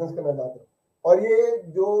साथ बिजनेस करना चाहते हो। और ये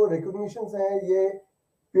जो रिकॉग्निशंस हैं ये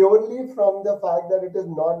purely from the fact that it is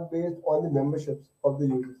not based on the memberships of the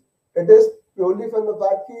users. It is purely from the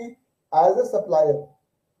fact कि as a supplier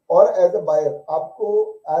और as a buyer आपको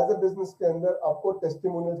as a business के अंदर आपको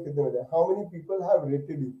testimonials कितने मिले, how many people have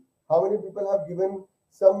rated you, how many people have given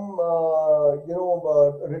some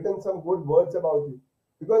written some good words about you,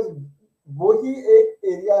 because वो ही एक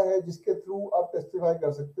एरिया है जिसके थ्रू आप टेस्टिफाई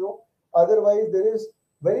कर सकते हो। Otherwise there is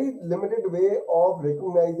very limited way of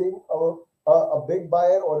recognising a big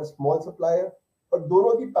buyer or a small supplier, और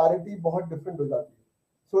दोनों की पैरिटी बहुत डिफरेंट हो जाती है।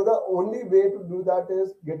 So the only way to do that is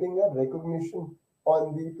getting a recognition on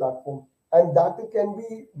the platform, and that can be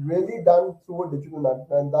really done through a digital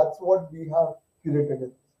method, and that's what we have curated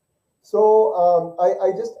it. So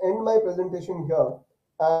I just end my presentation here,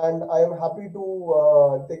 and I am happy to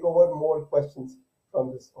take over more questions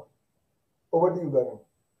from this one. Over to you, Gagan.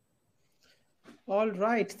 All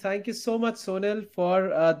right. Thank you so much, Sonil, for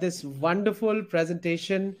this wonderful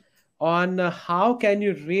presentation on how can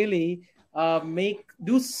you really make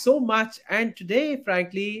do so much. And today,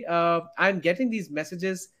 frankly, I'm getting these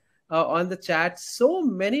messages on the chat. So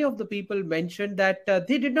many of the people mentioned that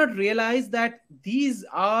they did not realize that these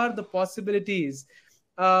are the possibilities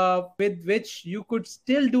with which you could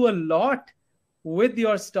still do a lot with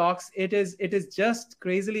your stocks. It is just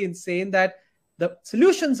crazily insane that the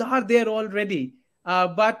solutions are there already,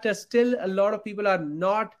 but still a lot of people are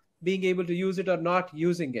not being able to use it or not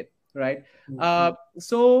using it, right?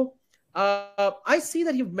 So I see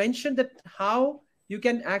that you've mentioned that how you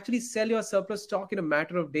can actually sell your surplus stock in a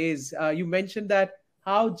matter of days. You mentioned that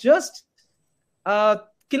how just uh,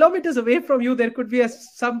 kilometers away from you there could be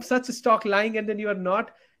some such a stock lying, and then you're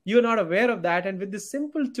not aware of that. And with this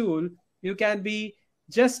simple tool you can be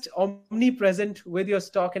just omnipresent with your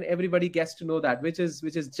stock, and everybody gets to know that, which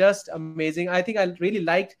is just amazing. I think I really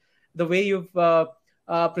liked the way you've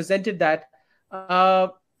presented that.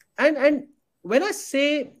 And when I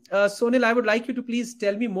say, Sonil, I would like you to please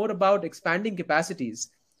tell me more about expanding capacities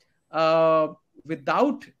uh,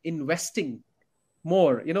 without investing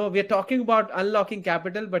more. We're talking about unlocking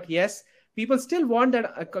capital, but yes, people still want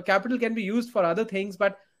that capital can be used for other things.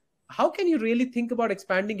 But how can you really think about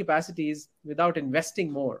expanding capacities without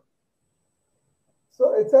investing more?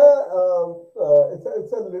 So it's a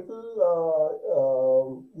little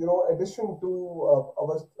addition to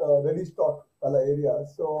our ready stock area.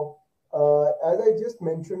 So as I just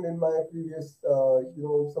mentioned in my previous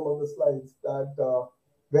some of the slides, that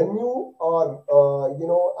when you are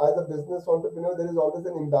as a business entrepreneur, there is always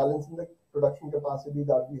an imbalance in the production capacity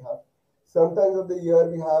that we have. Sometimes of the year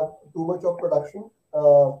we have too much of production,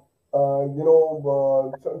 too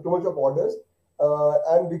much of orders,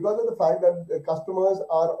 and because of the fact that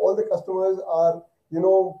all the customers are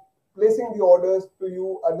placing the orders to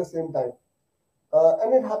you at the same time,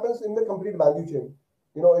 and it happens in the complete value chain.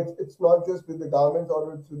 It's not just with the garments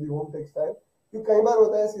or it's with the home textile. कि कई बार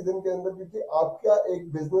होता है season के अंदर, क्योंकि आपका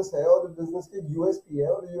एक business है और बिजनेस की यूएसपी है,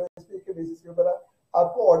 और यूएसपी के बेसिस के ऊपर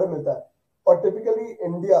आपको ऑर्डर मिलता है। और टिपिकली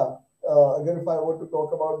इंडिया, अगर if I want to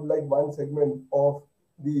talk about like one segment of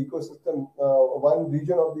the ecosystem, one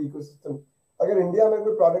reason of the ecosystem, अगर इंडिया में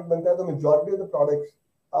कोई प्रोडक्ट बनता है तो majority of the products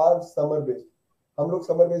are summer based. हम लोग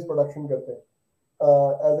समर बेस्ड प्रोडक्शन करते हैं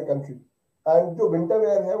एज अ कंट्री, एंड जो विंटर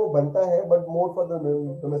वेयर है वो बनता है but more for the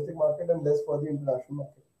domestic market and less for the international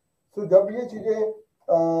market. सो जब ये चीजें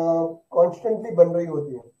कॉन्स्टेंटली बन रही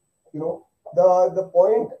होती है, the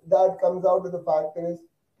point that comes out of the fact is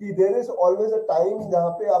कि there is always a time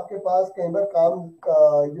जहाँ पे आपके पास कई बार काम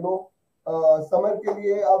समर के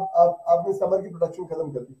लिए आपने समर की प्रोडक्शन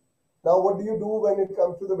खत्म कर दी। Now, what do you do when it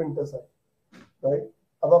comes to the winter side, right?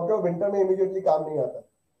 अब आपका विंटर में इमीडिएटली काम नहीं आता,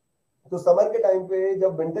 तो समर के टाइम पे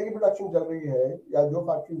जब विंटर की प्रोडक्शन चल रही है या जो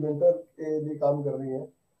फैक्ट्री विंटर के लिए काम कर रही है,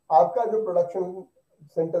 आपका जो प्रोडक्शन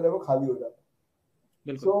सेंटर है वो खाली हो जाता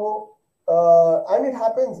है। So and it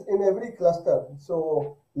happens in every cluster. So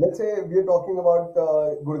let's say we are talking about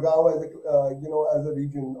Gurgaon as as a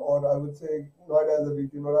region, or I would say Noida as a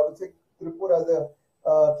region, or I would say Tripur as a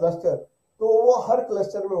cluster. तो वो हर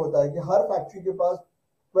cluster में होता है कि हर factory के पास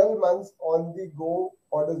 12 months on the go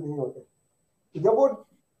orders नहीं होते. जब वो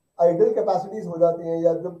idle capacities हो जाती हैं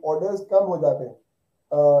या जब orders कम हो जाते हैं,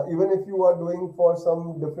 even if you are doing for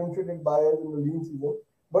some differentiated buyers in the lean season,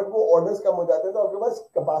 but वो orders कम हो जाते हैं तो आपके पास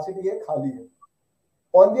capacity है, खाली है.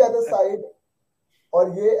 On the other side, और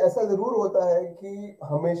ये ऐसा जरूर होता है कि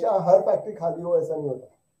हमेशा हर फैक्ट्री खाली हो ऐसा नहीं होता.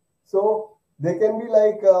 So there can be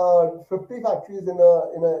like 50 factories in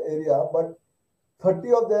a area, but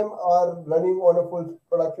 30 of them are running on a full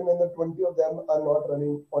production and the 20 of them are not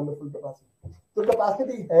running on the full capacity. So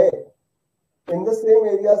capacity है in the same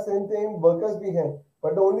area, same workers भी हैं,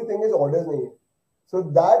 but the only thing is orders नहीं है. So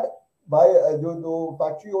that by जो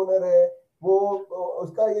factory owner है वो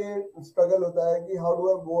उसका ये struggle होता है कि how do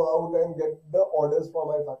I go out and get the orders for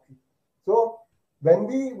my factory. So when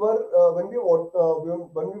we were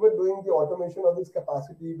doing the automation of this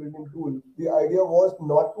capacity building tool, the idea was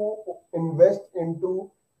not to invest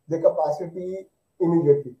into the capacity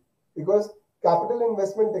immediately because capital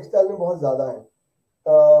investment textile में बहुत ज़्यादा है.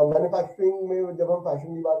 Manufacturing में जब हम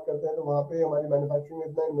fashion की बात करते हैं तो वहाँ पे हमारी मैन्युफैक्चरिंग में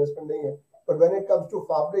इतना इन्वेस्टमेंट नहीं है. But when it comes to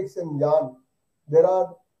fabrics and yarn,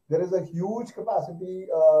 there is a huge capacity,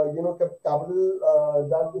 capital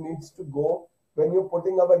that needs to go when you're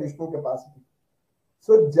putting up additional capacity.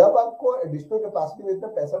 So जब आपको additional capacity में इतना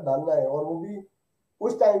पैसा डालना है और वो भी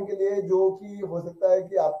उस टाइम के लिए जो कि हो सकता है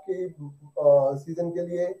कि आपके सीजन के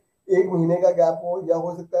लिए 1 महीने का गैप हो या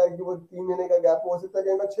हो सकता है कि वो 3 महीने का गैप हो सकता है कि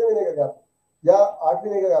 6 महीने का गैप हो या 8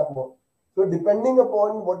 महीने का गैप हो. So depending upon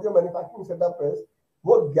what your manufacturing setup is,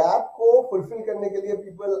 वो गैप को fulfill करने के लिए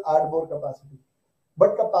people add more capacity.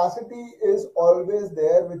 But capacity is always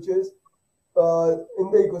there, which is in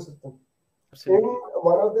the ecosystem. Absolutely. In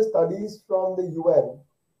one of the studies from the UN,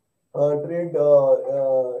 trade,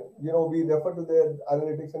 we refer to their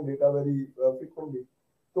analytics and data very frequently.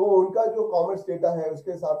 तो उनका जो commerce data है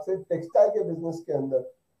उसके हिसाब से textile के business के अंदर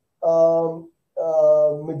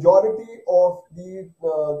मेजॉरिटी ऑफ दी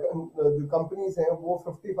कंपनीज हैं वो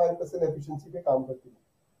 55% एफिशिएंसी पे काम करती है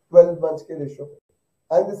 12 मंथ्स के रेशियो पे.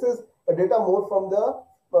 And this is a data more from the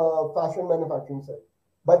fashion manufacturing side,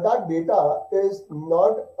 but that data is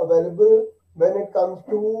not available when it comes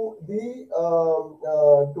to the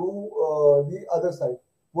other side.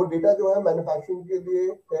 वो data जो है manufacturing के लिए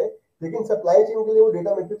है, लेकिन supply chain के लिए वो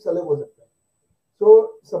data metrics अलग हो सकता है. So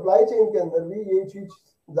supply chain के अंदर भी ये चीज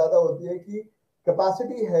ज्यादा होती है कि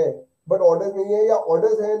capacity है but orders नहीं है या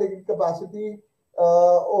orders है लेकिन capacity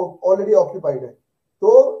already occupied है. So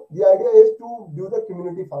the idea is to do the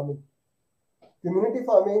community farming. Community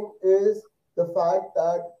farming is the fact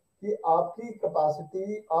that कि आपकी capacity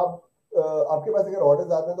आपके पास अगर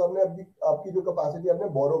orders आते हैं तो आपने आपकी जो capacity आपने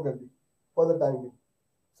borrow कर दी for the time being.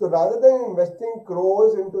 So rather than investing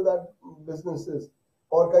crores into that businesses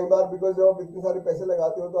और कई बार because जब आप इतने सारे पैसे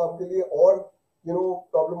लगाते हो तो आपके लिए और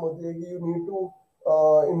problem होती है कि you need to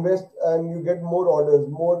invest and you get more orders,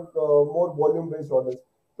 more volume based orders.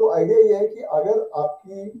 तो आइडिया ये है कि अगर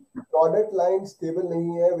आपकी प्रोडक्ट लाइन स्टेबल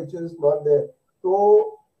नहीं है which is not there, तो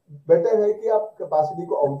बेटर है कि आप कैपेसिटी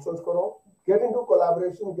को आउटसोर्स करो, get into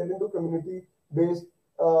collaboration, get into community based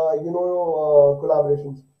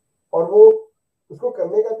collaborations. और वो उसको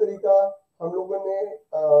करने का तरीका हम लोगों ने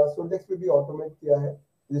सोटेक्स पे भी ऑटोमेट किया है,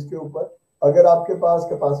 जिसके ऊपर अगर आपके पास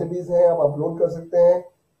कैपेसिटीज हैं आप अपलोड कर सकते हैं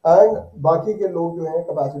एंड बाकी के लोग जो हैं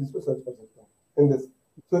कैपेसिटीज को सर्च कर सकते हैं इन दिस.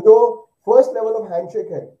 सो जो first level of handshake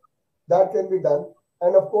है that can be done,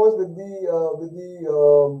 and of course with the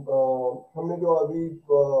हमने जो अभी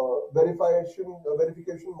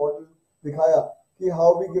verification model दिखाया कि how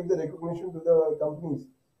we give the recognition to the companies.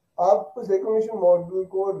 आप उस recognition model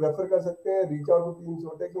को रेफर कर सकते हैं, reach out to team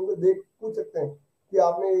Sotex, उनको पूछ सकते हैं कि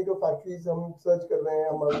आपने ये जो फैक्ट्रीज हम सर्च कर रहे हैं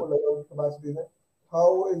हमारे लगा कैपेसिटीज है,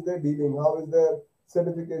 how is their dealing, how is their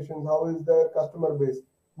certifications, how is their customer base.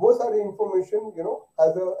 वो सारी इंफॉर्मेशन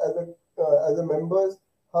as a members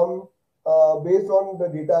हम based on the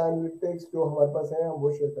data analytics जो हमारे पास है हम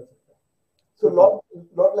वो शेयर कर सकते हैं. So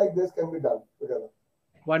lot like this can be done together.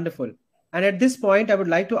 Wonderful. And at this point, I would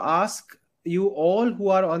like to ask you all who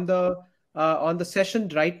are on the session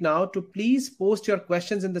right now to please post your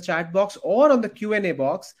questions in the chat box or on the Q&A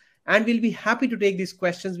box, and we'll be happy to take these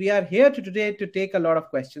questions. We are here today to take a lot of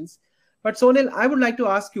questions. But Sonil, I would like to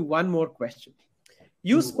ask you one more question.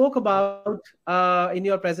 You spoke about in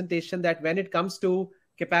your presentation that when it comes to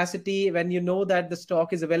capacity, when you know that the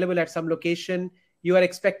stock is available at some location, you are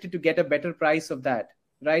expected to get a better price of that,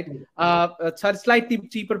 right? A slightly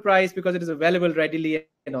cheaper price because it is available readily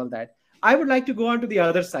and all that. I would like to go on to the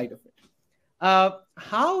other side of it.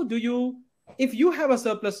 How do you, if you have a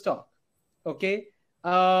surplus stock, okay,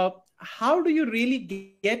 how do you really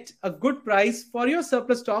get a good price for your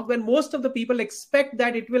surplus stock when most of the people expect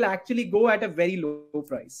that it will actually go at a very low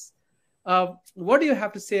price? What do you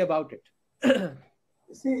have to say about it?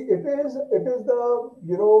 See, it is the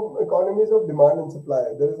economies of demand and supply.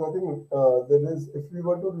 There is nothing. There is, if we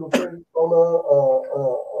were to look at it from a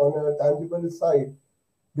on a tangible side,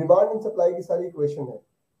 demand and supply की सारी equation है.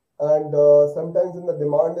 And sometimes when the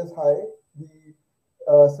demand is high, the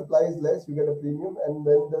supply is less, you get a premium, and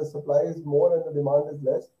when the supply is more and the demand is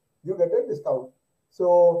less, you get a discount.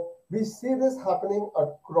 So we see this happening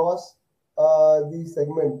across the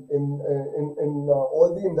segment in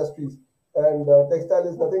all the industries, and textile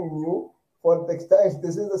is nothing new. For textiles,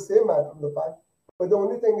 this is the same matter of the fact. But the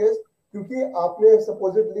only thing is, क्योंकि आपने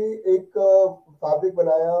supposedly एक fabric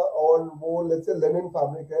बनाया और वो let's say Lenin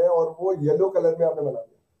fabric है और वो yellow colour में आपने बना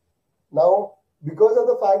दिया. Now, because of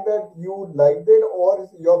the fact that you liked it or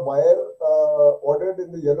your buyer ordered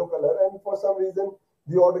in the yellow color, and for some reason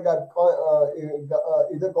the order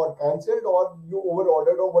either got cancelled or you over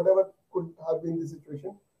ordered or whatever could have been the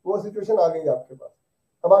situation, वो situation आ गई आपके पास.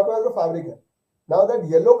 अब आपके पास जो fabric है, now that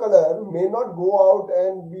yellow color may not go out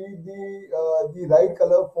and be the right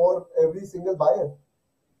color for every single buyer.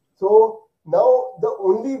 So now the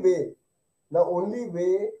only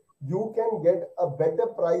way you can get a better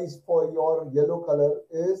price for your yellow color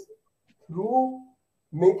is through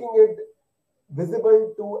making it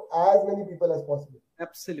visible to as many people as possible.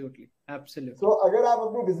 Absolutely. So अगर आप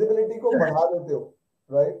अपनी visibility को बढ़ा देते हो,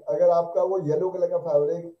 right? अगर आपका वो yellow color का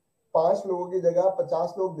fabric 5 लोगों की जगह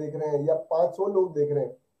 50 लोग देख रहे हैं या 500 लोग देख रहे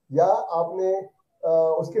हैं, या आपने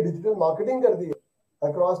उसके डिजिटल मार्केटिंग कर दी है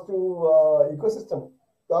across to ecosystem,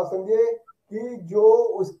 तो आप समझिए कि जो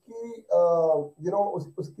उसकी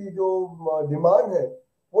उसकी जो डिमांड है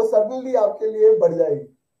वो सडनली आपके लिए बढ़ जाएगी.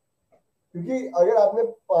 क्योंकि अगर आपने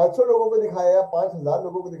 500 लोगों को दिखाया या 5000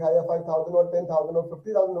 लोगों को दिखाया, 5000 और 10,000 और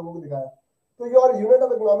 50,000 लोगों को दिखाया, तो your unit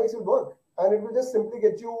of economics will work and it will just simply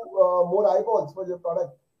get you more eyeballs for your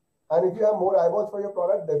product. And if you have more eyeballs for your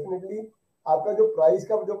product, definitely आपका जो प्राइस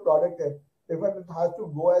का जो प्रोडक्ट है, if it has to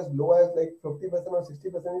go as low as like 50% or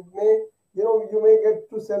 60%, it may, you may get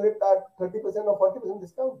to sell it at 30% or 40%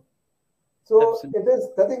 discount. So Absolutely. it is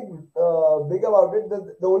nothing big about it.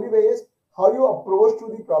 The only way is how you approach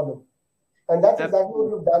to the problem. And that's exactly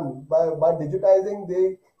what we've done by digitizing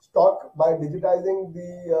the stock, by digitizing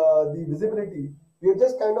the visibility. We've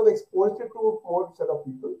just kind of exposed it to more set of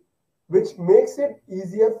people, which makes it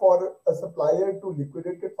easier for a supplier to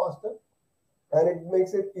liquidate it faster, and it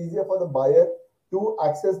makes it easier for the buyer to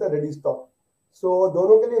access the ready stock. So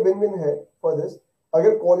दोनों के लिए win-win है for this.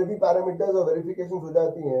 अगर quality parameters और verifications हो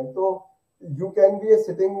जाती हैं, तो you can be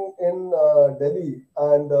sitting in Delhi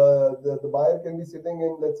and the buyer can be sitting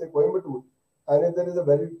in, let's say, Coimbatore, and if there is a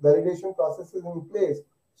validation process is in place,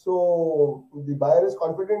 so the buyer is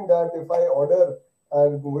confident that if I order,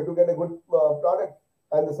 I'm going to get a good product,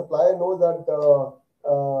 and the supplier knows that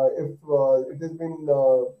if it has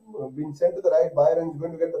been sent to the right buyer and is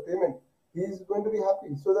going to get the payment, he is going to be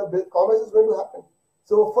happy. So the commerce is going to happen.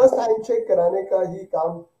 So first handshake कराने का ही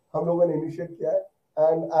काम हम लोगों ने initiate किया है,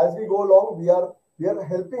 and as we go along, we are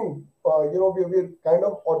helping. We are kind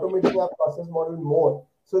of automating our process model more,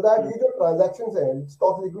 so that ये जो transactions हैं,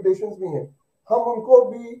 stock liquidations भी हैं, हम उनको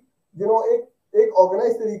भी एक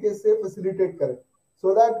organized तरीके से facilitate करें,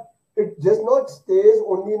 so that it just not stays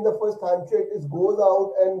only in the first handshake. It goes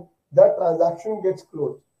out and that transaction gets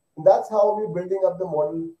closed. And that's how we're building up the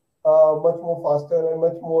model much more faster and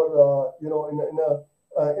much more in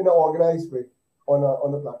a organized way on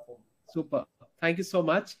the platform. Super. Thank you so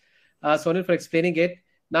much, Sonil, for explaining it.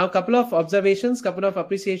 Now, a couple of observations, couple of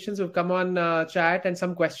appreciations have come on chat and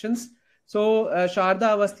some questions. So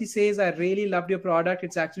Sharda Avasti says, I really loved your product.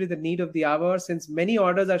 It's actually the need of the hour, since many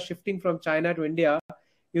orders are shifting from China to India.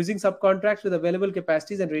 Using subcontracts with available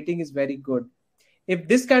capacities and rating is very good. If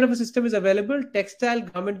this kind of a system is available, textile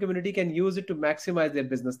government community can use it to maximize their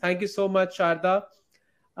business. Thank you so much, Sharda.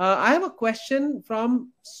 I have a question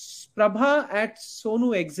from Prabha at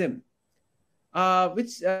Sonu Exim,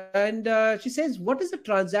 she says, what is the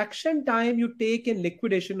transaction time you take in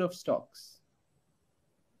liquidation of stocks?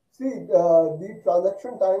 See, the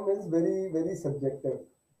transaction time is very, very subjective.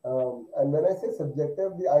 And when I say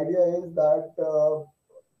subjective, the idea is that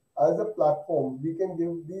as a platform, we can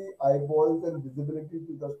give the eyeballs and visibility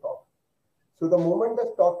to the stock. So the moment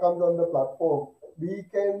the stock comes on the platform, we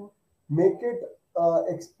can make it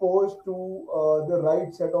exposed to the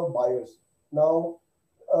right set of buyers. Now,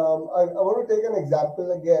 I want to take an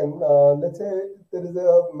example again. Let's say there is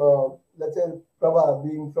let's say Prabha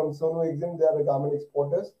being from Sonu Exim, they are the garment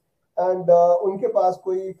exporters. And उनके पास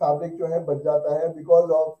कोई fabric जो है बच जाता है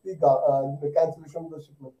because of the cancellation of the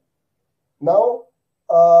shipment. Now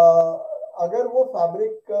अगर वो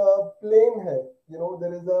fabric plane है, you know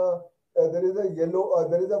there is a yellow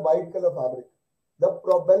there is a white color fabric, the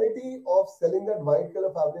probability of selling that white color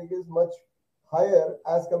fabric is much higher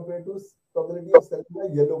as compared to probability of selling a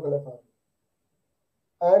yellow color fabric.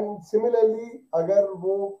 And similarly, agar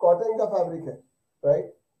wo cotton ka fabric hai,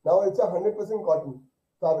 right, now it's a 100% cotton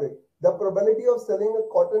fabric, the probability of selling a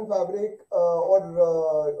cotton fabric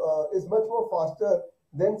is much more faster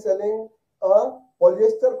than selling a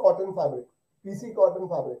polyester cotton fabric, PC cotton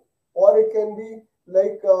fabric. Or it can be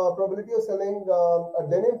like probability of selling a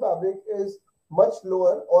denim fabric is much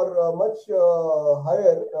lower or much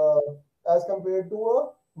higher as compared to a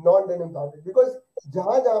non-denim fabric, because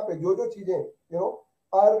जहां जहां पे जो जो चीजें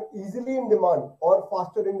are easily in demand or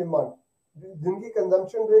faster in demand, जिनकी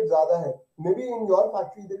consumption rate ज्यादा है, maybe in your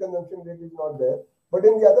factory the consumption rate is not there, but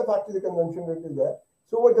in the other factory the consumption rate is there,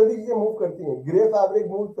 so वो जल्दी चीजें move करती हैं. Gray fabric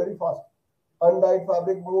moves very fast, undyed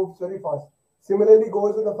fabric moves very fast. Similarly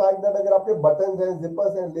goes with the fact that अगर आपके buttons हैं,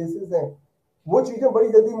 zippers हैं, laces हैं, वो चीजें बड़ी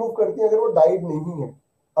जल्दी मूव करती हैं अगर वो डाइड नहीं है.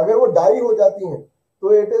 अगर वो डाई हो जाती हैं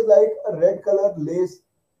तो it is like a red color lace,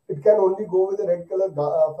 it can only go with a red color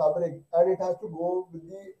fabric, and it has to go with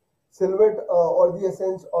the silhouette or the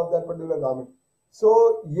essence of that particular garment. So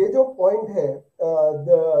ये जो point है,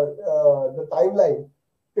 the timeline,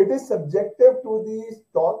 it is subjective to the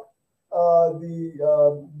stock,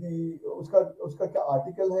 उसका क्या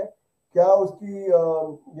article है, क्या उसकी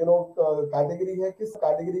category है, किस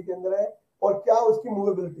कैटेगरी के अंदर है, और क्या उसकी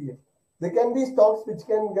मूवेबिलिटी है. There can be stocks which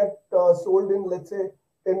can get sold in, let's say,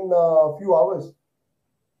 in few hours.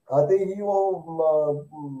 आते ही वो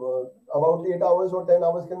about 8 hours or 10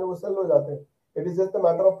 hours के अंदर वो सेल हो जाते हैं. It is just a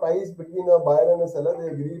matter of price between a buyer and a seller. They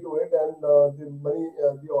agree to it, and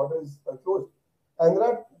the order is closed. And there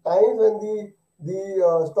are times when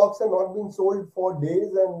the stocks have not been sold for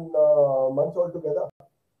days and months altogether.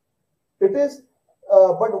 It is,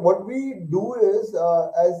 but what we do is,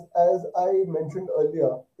 as I mentioned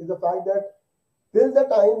earlier, is the fact that till the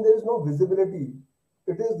time there is no visibility,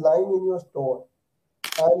 it is lying in your store.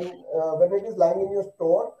 And when it is lying in your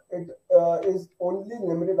store, it is only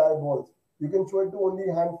limited eyeballs. You can show it to only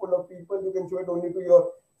a handful of people. You can show it only to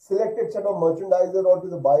your selected set of merchandiser or to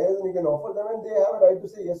the buyers, and you can offer them, and they have a right to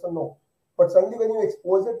say yes or no. But suddenly when you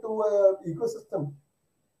expose it to an ecosystem,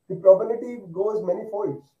 the probability goes many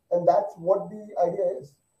folds. And that's what the idea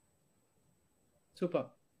is. Super.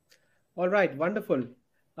 All right. Wonderful.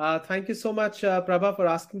 Thank you so much, Prabha, for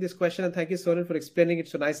asking this question. And thank you, Sonil, for explaining it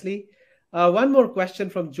so nicely. One more question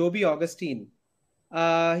from Joby Augustine.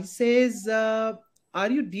 He says, are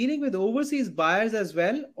you dealing with overseas buyers as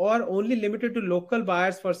well, or only limited to local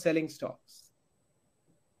buyers for selling stocks?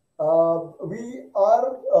 We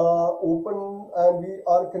are open, and we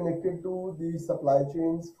are connected to the supply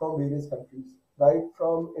chains from various countries. Right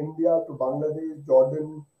from India to Bangladesh,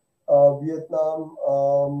 Jordan, Vietnam,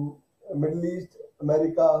 Middle East,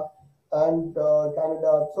 America, and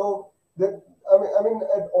Canada. So that I mean,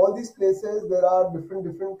 at all these places there are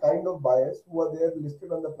different kind of buyers who are there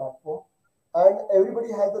listed on the platform, and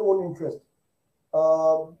everybody has their own interest.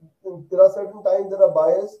 There are certain times there are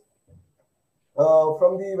buyers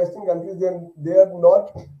from the Western countries. They are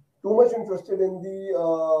not too much interested in the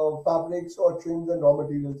fabrics or trims and raw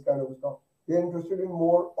materials kind of stuff. They're interested in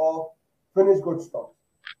more of finished goods stocks.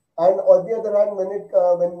 And on the other hand, when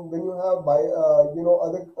you have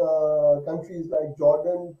other countries like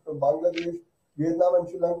Jordan, Bangladesh, Vietnam, and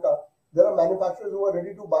Sri Lanka, there are manufacturers who are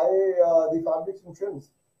ready to buy the fabrics and trims.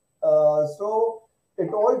 So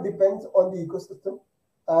it all depends on the ecosystem.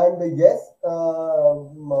 And yes,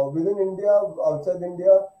 within India, outside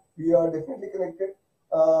India, we are definitely connected.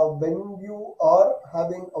 When you are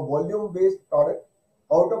having a volume-based product,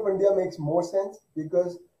 out of India makes more sense,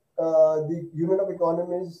 because the unit of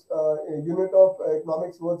economics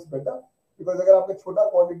works better. Because अगर आपका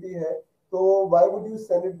छोटा quantity है, तो why would you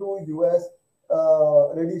send it to US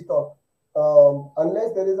ready stock?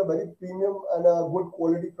 Unless there is a very premium and a good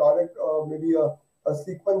quality product, maybe a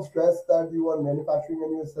sequence dress that you are manufacturing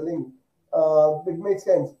and you are selling, it makes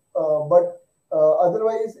sense. But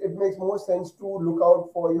otherwise, it makes more sense to look out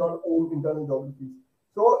for your own internal geographies.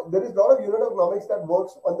 So there is a lot of unit economics that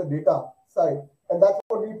works on the data side, and that's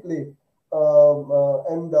what we play.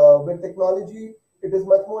 With technology, it is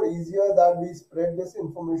much more easier that we spread this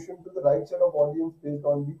information to the right set of audience based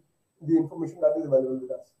on the information that is available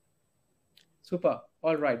with us. Super.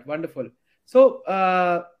 All right. Wonderful. So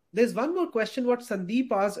there's one more question what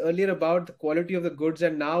Sandeep asked earlier about the quality of the goods,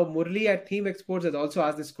 and now Murli at Theme Exports has also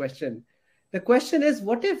asked this question. The question is,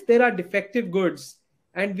 what if there are defective goods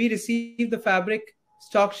and we receive the fabric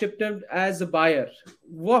stock shipped as a buyer?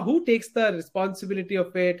 Who takes the responsibility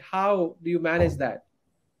of it? How do you manage that?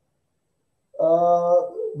 Uh,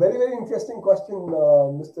 Very, very interesting question,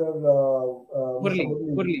 Mr. Murli,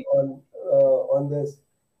 Murli, Murli. on this.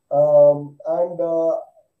 And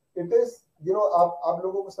it is, आप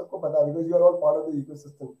लोगों को सबको पता है because you are all part of the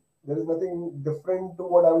ecosystem. There is nothing different to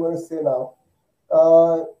what I'm going to say now.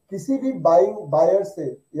 किसी भी buying buyer से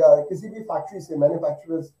या किसी भी फैक्ट्री से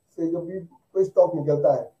मैन्युफैक्चरर्स से जो भी कोई स्टॉक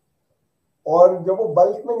निकलता है और जब वो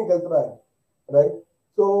बल्क में निकल रहा है, राइट,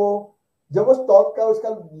 तो जब वो स्टॉक का उसका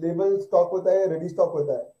लेबल स्टॉक होता है, रेडी स्टॉक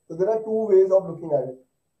होता है, तो there are two ways of looking at it.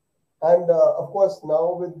 And of course, now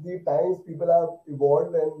with the times, people have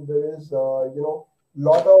evolved, and there is,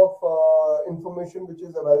 lot of information which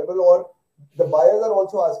is available. Or the buyers are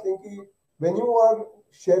also asking, ki, when you are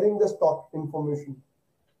sharing the stock information,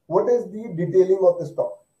 what is the detailing of the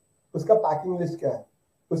stock? उसका packing list क्या है,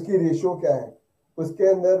 उसकी ratio क्या है, उसके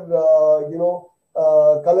अंदर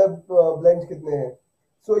colour blends कितने हैं.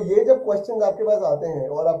 सो ये जब क्वेश्चन आपके पास आते हैं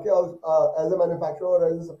और आपके एज ए मैन्युफैक्चरर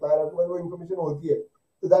और एज ए सप्लायर आपके पास वो इन्फॉर्मेशन होती है,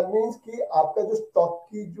 तो दैट मीन्स कि आपका जो स्टॉक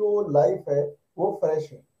की जो लाइफ है वो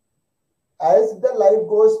फ्रेश है. As the life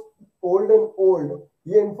goes old and old,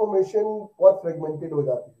 ये इंफॉर्मेशन बहुत फ्रेगमेंटेड हो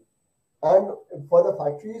जाती है. And for the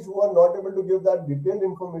factories who are not able to give that detailed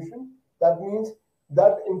information, that means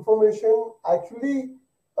that information actually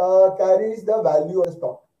carries the value of the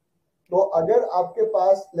stock. तो अगर आपके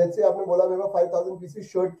पास, let's say आपने बोला मेरे पास 5000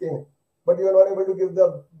 पीसेस शर्ट के हैं, but you are not able to give the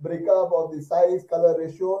breakup of the size, colour,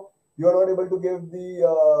 ratio, you are not able to give the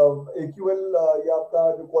AQL या आपका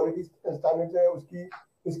जो क्वालिटी स्टैंडर्ड्स है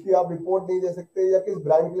उसकी आप रिपोर्ट नहीं दे सकते, या किस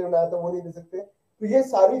ब्रांड के लिए बनाया था वो नहीं दे सकते. तो ये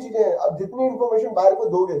सारी चीजें हैं. अब जितनी इंफॉर्मेशन बाहर को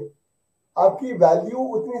दोगे आपकी वैल्यू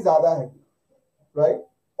उतनी ज्यादा है, राइट.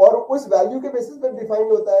 और उस वैल्यू के बेसिस पर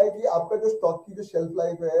डिफाइंड होता है कि आपका जो स्टॉक की जो शेल्फ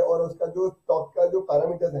लाइफ है और उसका जो स्टॉक का जो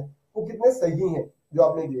पैरामीटर्स है वो कितने सही हैं जो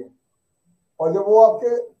आपने दिए. और जब वो आपके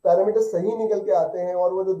पैरामीटर्स सही निकल के आते हैं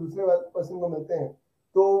और वो जो दूसरे पर्सन को मिलते हैं,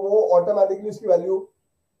 तो वो ऑटोमेटिकली उसकी वैल्यू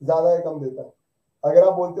ज्यादा या कम देता है. अगर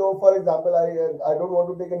आप बोलते हो, for example, I don't want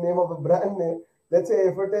to take a name of a brand name, let's say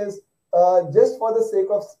if it is just for the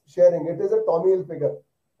sake of sharing, it is a Tommy Hilfiger,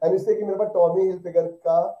 and इससे कि मेरे पास टॉमी हिलफिगर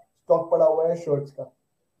का stock पड़ा हुआ है shirts का,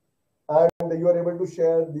 and you are able to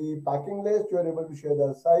share the packing list, you are able to share the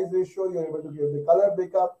size ratio, you are able to give the color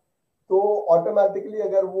breakup. तो automatically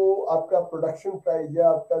अगर वो आपका प्रोडक्शन प्राइस या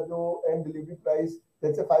आपका जो एंड डिलीवरी प्राइस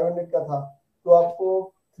जैसे 500 का था, तो आपको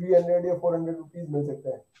 300 या 400 रुपीज मिल सकते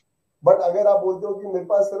हैं. बट अगर आप बोलते हो कि मेरे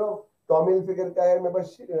पास सिर्फ टॉमी हिलफिगर का है, मेरे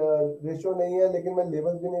पास रेशियो नहीं है, लेकिन मैं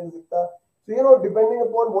लेवल भी नहीं दे सकता, so depending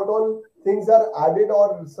upon what all things are added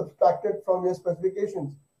और सब्सट्रैक्टेड फ्रॉम योर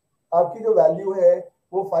स्पेसिफिकेशंस, आपकी जो वैल्यू है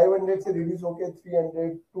वो 500 से रिड्यूस होके 300,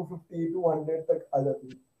 250, 200 तक आ जाती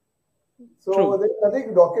है. So there's nothing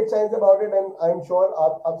rocket science about it, and I'm sure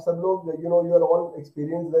आप सब लोग, you are all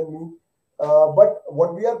experienced than me. But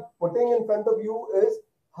what we are putting in front of you is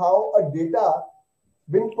how a data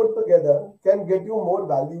being put together can get you more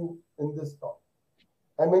value in this stock.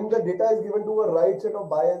 And when the data is given to a right set of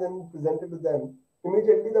buyers and presented to them,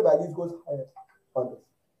 immediately the values goes higher on this.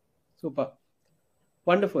 Super.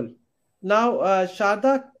 Wonderful. Now,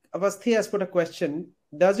 Sharda Avasthi has put a question.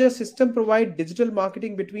 Does your system provide digital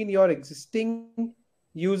marketing between your existing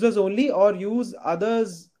users only, or use other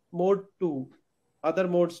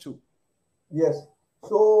modes too? Yes.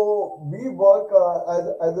 So we work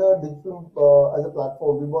as a digital as a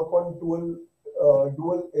platform. We work on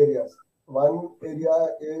dual areas. One area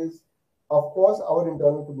is, of course, our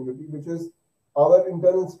internal community, which is our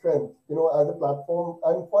internal strength. As a platform,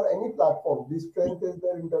 and for any platform, the strength is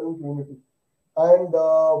their internal community. And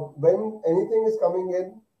when anything is coming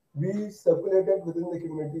in, we circulate it within the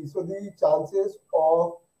community. So the chances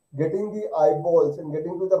of getting the eyeballs and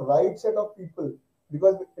getting to the right set of people,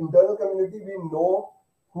 because internal community, we know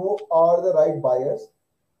who are the right buyers,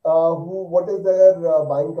 what is their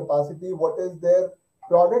buying capacity, what is their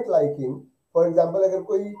product liking. For example, अगर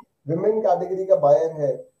कोई women category का buyer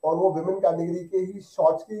है और वो women category के ही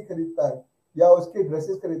shorts की खरीदता है या उसके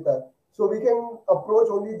dresses खरीदता है, so we can approach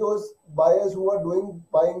only those buyers who are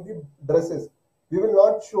buying the dresses. We will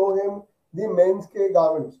not show him the men's ke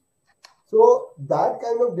garments. So that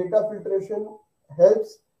kind of data filtration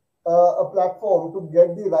helps a platform to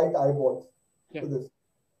get the right eyeballs to this.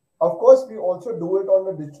 Of course, we also do it on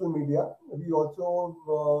the digital media. We also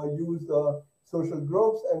use social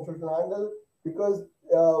groups and social handle, because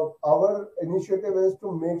our initiative is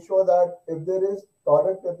to make sure that if there is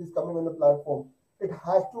product that is coming on the platform, it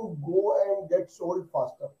has to go and get sold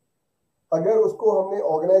faster. अगर उसको हमने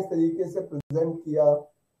organise तरीके से present किया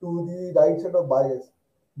to the right set of buyers,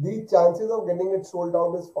 the chances of getting it sold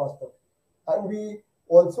out is faster. And we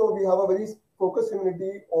have a very focused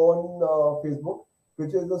community on Facebook,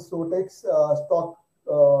 which is the Sotex stock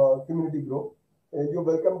community group. You're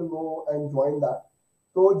welcome to go and join that.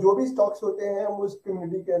 तो जो भी stocks होते हैं हम उस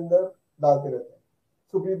community के अंदर डालते रहते हैं.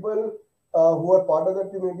 So people who are part of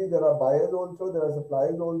that community, there are buyers also, there are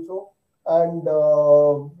suppliers also, and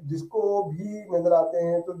जिसको भी नजर आते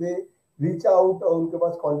हैं तो they reach out, उनके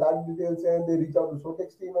पास contact details हैं, they reach out to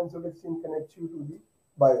Sotex team and Sotex team connects you to the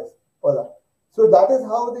buyers for that. So that is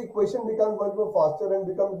how the equation becomes much more faster and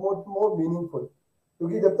becomes more meaningful.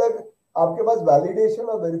 क्योंकि जब तक आपके पास validation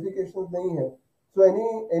और verification नहीं है, so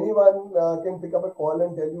anyone can pick up a call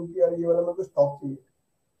and tell you कि यार ये वाला मेरे को स्टॉक चाहिए.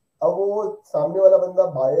 अब वो सामने वाला बंदा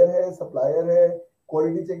बायर है, सप्लायर है,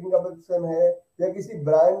 क्वालिटी चेकिंग का पर्सन है, या किसी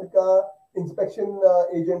ब्रांड का इंस्पेक्शन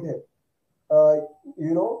एजेंट है,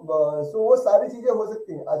 सो वो सारी चीजें हो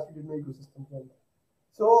सकती हैं आज की डेट में इकोसिस्टम के अंदर.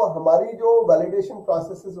 सो हमारी जो वैलिडेशन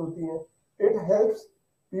प्रोसेसेस होती हैं, it helps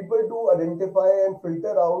people to identify and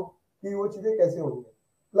filter out कि वो चीजें कैसे होंगी.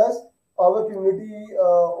 Plus our community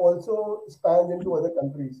also spans into other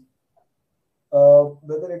countries.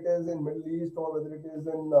 Whether it is in Middle East or whether it is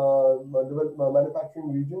in developed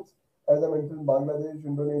manufacturing regions, as I mentioned, Bangladesh,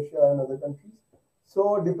 Indonesia, and other countries. So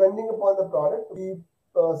depending upon the product, we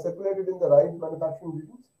circulate it in the right manufacturing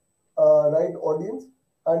regions, right audience,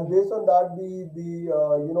 and based on that, the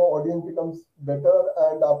audience becomes better,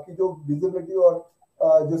 and आपकी जो visibility और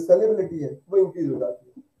जो sellability है वो increase हो जाती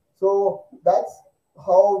है. So that's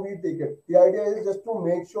how we take it. The idea is just to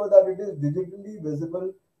make sure that it is digitally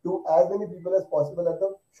visible to as many people as possible at the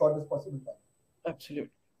shortest possible time. Absolutely.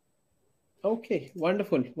 Okay,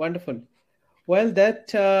 wonderful, wonderful. Well,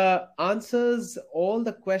 that answers all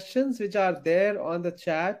the questions which are there on the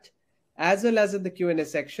chat as well as in the Q&A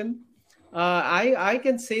section. I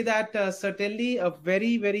can say that certainly a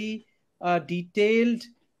very detailed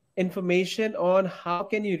information on how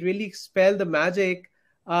can you really spell the magic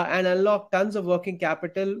and unlock tons of working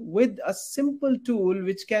capital with a simple tool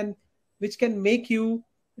which can make you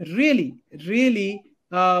really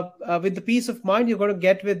with the peace of mind you're going to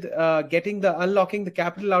get with getting the unlocking the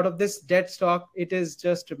capital out of this dead stock. It is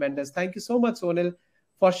just tremendous. Thank you so much, Sonil,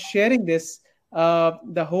 for sharing this,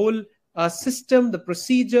 the whole system, the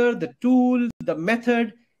procedure, the tool, the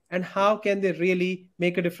method, and how can they really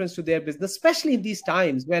make a difference to their business, especially in these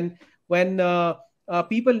times when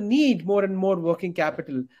people need more and more working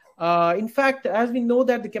capital. In fact, as we know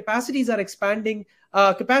that the capacities are expanding,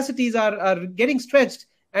 capacities are getting stretched,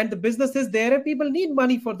 and the business is there, and people need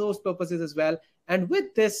money for those purposes as well. And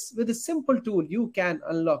with this simple tool, you can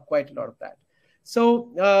unlock quite a lot of that.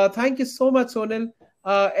 So thank you so much, Sonil.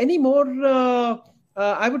 Any more?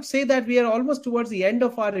 I would say that we are almost towards the end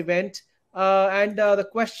of our event, and the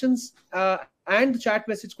questions and the chat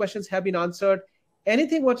message questions have been answered.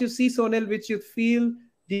 Anything what you see, Sonil, which you feel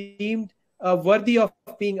deemed worthy of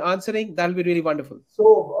being answering, that'll be really wonderful.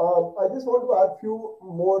 So I just want to add few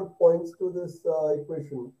more points to this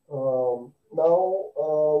equation.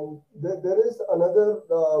 There is another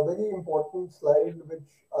very important slide which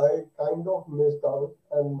I kind of missed out,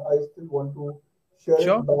 and I still want to share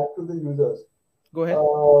Sure. it back to the users. Go ahead.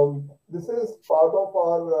 This is part of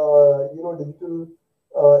our digital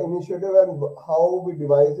initiative and how we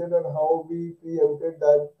devised it and how we preempted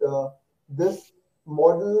that this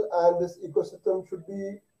model and this ecosystem should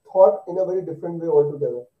be thought in a very different way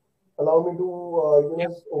altogether. Allow me to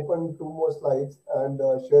open two more slides and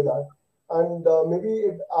share that. And maybe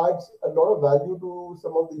it adds a lot of value to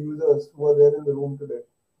some of the users who are there in the room today.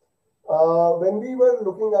 When we were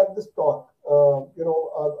looking at this talk,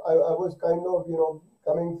 I was kind of,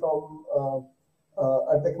 coming from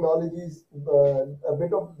a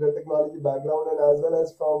bit of the technology background and as well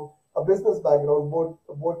as from a business background,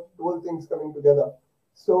 both things coming together.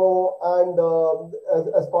 So, and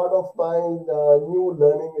as part of my new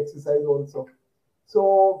learning exercise also.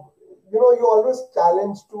 So, you always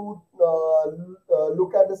challenge to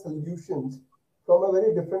look at the solutions from a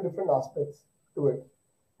very different aspects to it.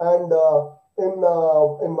 And in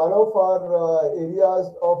one of our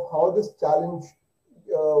areas of how this challenge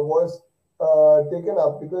was taken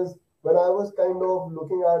up, because when I was kind of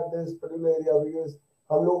looking at this particular area, because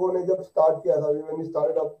हम लोगों ने जब start किया था, when we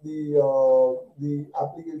started up the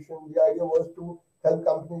application, the idea was to help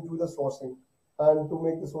companies do the sourcing and to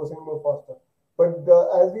make the sourcing more faster. But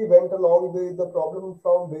as we went along, the problem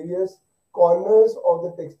from various corners of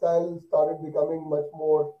the textile started becoming much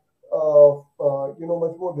more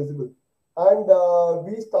much more visible. And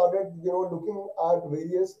we started, looking at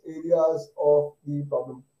various areas of the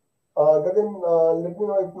problem. Gagan, let me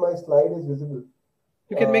know if my slide is visible.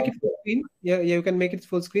 You can make it full Yeah, screen. Yeah, yeah, you can make it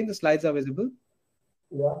full screen. The slides are visible.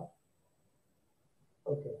 yeah,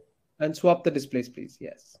 okay, And swap the displays, please.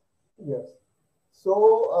 Yes. yes.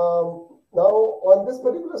 So now on this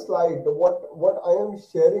particular slide, what I am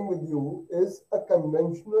sharing with you is a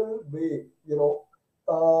conventional way,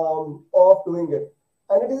 of doing it,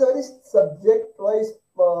 and it is a very subject-wise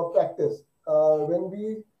practice. When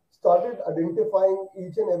we started identifying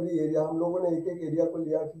each and every area, हम लोगों ने एक एक area को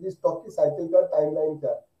लिया कि जिस stock की साइकिल का टाइमलाइन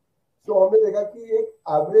क्या है. सो हमने देखा कि एक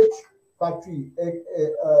average factory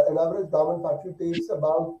an average garment factory takes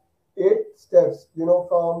about 8 steps,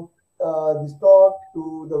 from the stock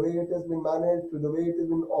to the way it has been managed to the way it has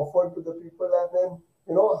been offered to the people, and then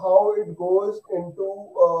how it goes into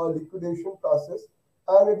liquidation process,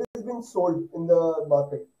 and it has been sold in the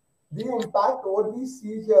market. The impact what we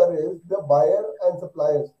see here is the buyer and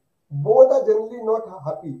suppliers both are generally not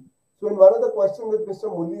happy. So in one of the questions that Mr.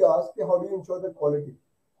 Mulli asked, how do you ensure the quality?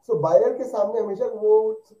 So buyer के सामने हमेशा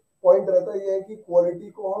वो point रहता ही है कि quality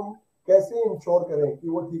को हम कैसे इंश्योर करें कि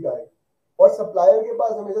वो ठीक आए, और सप्लायर के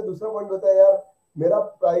पास हमेशा दूसरा पॉइंट होता है, यार मेरा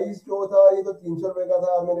प्राइस जो था ये तो 300 रुपए का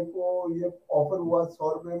था, मेरे को ये ऑफर हुआ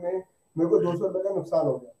 100 रुपए में, मेरे को 200 रुपए का नुकसान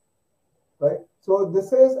हो गया, right? So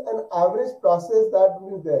this is an average process that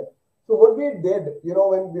is there. So what we did,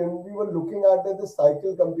 when we were looking at the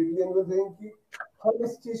cycle completely, and we were saying कि हम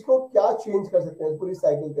इस चीज को क्या चेंज कर सकते हैं पूरी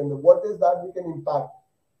साइकिल के अंदर, what is that we can impact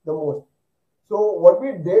the most. So what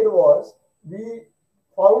we did was we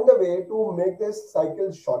found a way to make this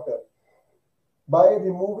cycle shorter by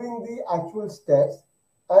removing the actual steps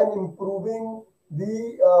and improving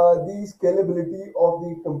the scalability of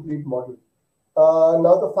the complete model.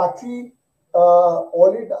 Now the factory,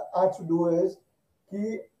 all it has to do is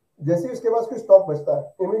कि जैसे उसके पास कोई stock बचता है,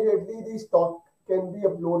 immediately the stock can be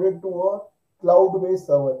uploaded to a cloud-based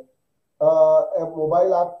server. A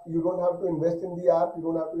mobile app, you don't have to invest in the app, you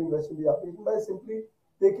don't have to invest in the application, by simply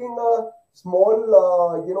taking a small,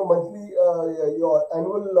 monthly, your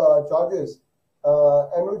annual charges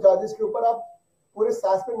के ऊपर आप पूरे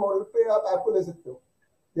SaaS पे model पे आप app को ले सकते हो,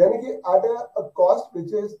 यानी कि at a cost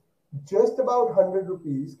which is just about 100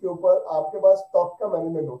 rupees के ऊपर आपके पास स्टॉक का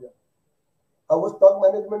मैनेजमेंट हो गया. अब वो स्टॉक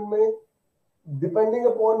मैनेजमेंट में depending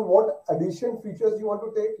upon what addition features you want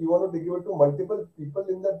to take, you want to give it to multiple people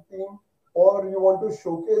in the team, or you want to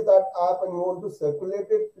showcase that app and you want to circulate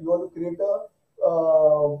it, you want to create a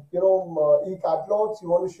e-catalogs, you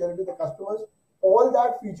want to share it with the customers, all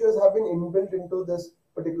that features have been inbuilt into this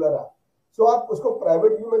particular app. So आप उसको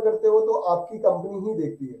private view में करते हो तो आपकी company ही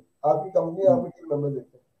देखती है, आपकी कंपनी आपकी टीम मेंबर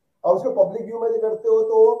देखते हैं. आप उसको पब्लिक व्यू में करते हो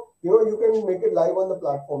तो you can make it live on the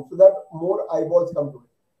platform so that more eyeballs come to it.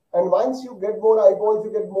 And once you get more eyeballs,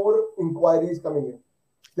 you get more inquiries coming in.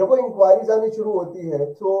 जब वो inquiries आनी शुरू होती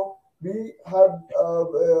है, so we have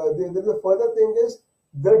the further thing is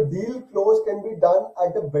the deal close can be done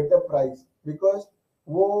at a better price, because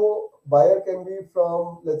वो buyer can be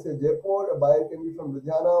from, let's say, Jaipur, a buyer can be from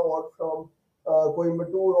Ludhiana or from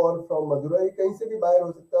Coimbatore or from Madurai, कहीं से भी buyer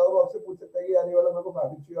हो सकता है, और वो आपसे पूछ सकता है कि आने वाला मेरे को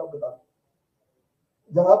फैब्रिक चाहिए, आप बता दो.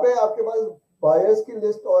 जहाँ पे आपके पास बायर्स की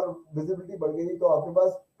लिस्ट और विजिबिलिटी बढ़ गई तो आपके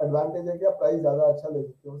पास एडवांटेज है कि आप प्राइस ज्यादा अच्छा ले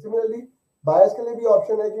सकते हो. सिमिलरली बायर्स के लिए भी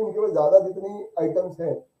ऑप्शन है कि उनके पास ज्यादा जितनी आइटम्स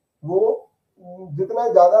हैं, वो जितना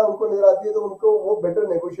ज्यादा उनको नजर आती है तो उनको वो बेटर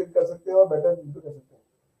नेगोशिएट कर सकते हैं और बेटर कर सकते हैं.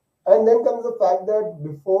 And then comes the fact that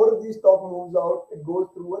before the stock moves out, it goes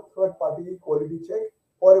through a third-party quality check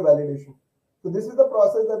or a validation. So this is the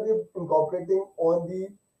process that we're incorporating on the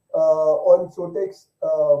on Sotex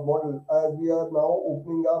model, as we are now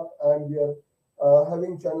opening up and we are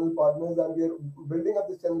having channel partners and we are building up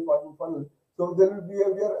this channel partner funnel. So there will be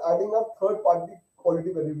we are adding up third-party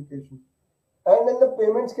quality verification, and then the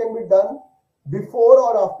payments can be done before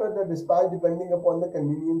or after the dispatch, depending upon the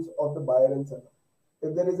convenience of the buyer and seller.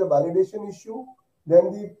 If there is a validation issue,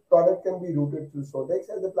 then the product can be routed through Sotex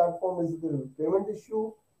as the platform. Is the payment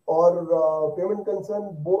issue or payment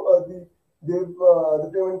concern, the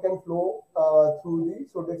payment can flow through the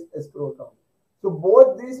Sotex escrow account. So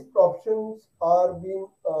both these options are being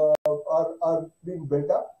built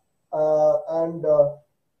up, and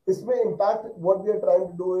इसमें impact what we are trying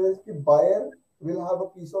to do is कि buyer will have a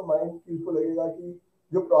peace of mind कि उसको लगेगा कि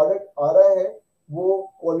जो product आ रहा है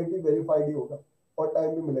वो quality verified ही होगा और टाइम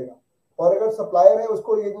भी मिलेगा. और अगर सप्लायर है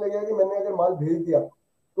उसको ये नहीं लगेगा कि मैंने अगर माल भेज दिया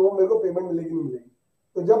तो मेरे को पेमेंट मिलेगी नहीं मिलेगी.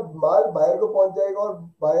 तो जब माल बायर को पहुंच जाएगा और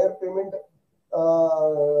बायर पेमेंट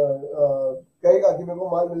कहेगा कि मेरे को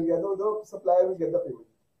माल मिल गया तो supplier will get the payment.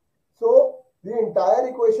 So the entire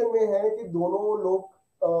equation में है कि दोनों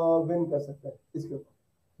लोग विन कर सकते हैं इसके ऊपर.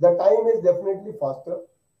 The time is definitely faster,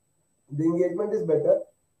 the engagement is better,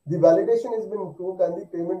 the validation has been improved, and the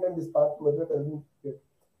payment and dispatch method has been created.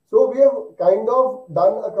 So we have kind of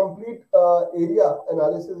done a complete area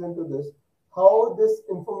analysis into this, how this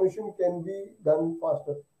information can be done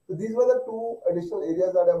faster. So these were the two additional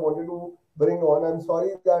areas that I wanted to bring on. I'm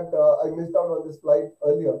sorry that I missed out on this slide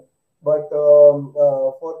earlier, but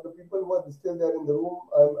for the people who are still there in the room,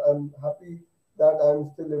 I'm happy that I'm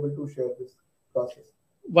still able to share this process.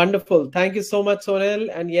 Wonderful. Thank you so much, Sonil.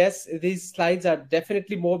 And yes, these slides are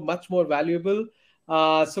definitely much more valuable.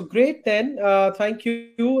 So great then. Thank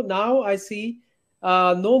you. Now I see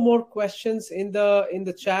no more questions in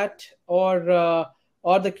the chat or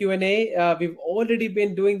the Q&A. We've already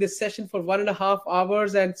been doing this session for 1.5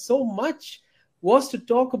 hours, and so much was to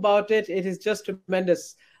talk about it. It is just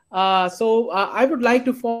tremendous. I would like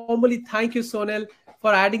to formally thank you, Sonil,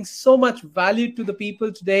 for adding so much value to the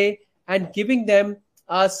people today and giving them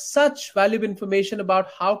such valuable information about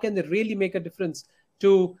how can they really make a difference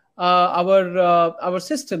to our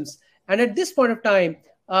systems. And at this point of time,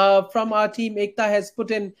 from our team, Ekta has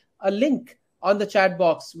put in a link on the chat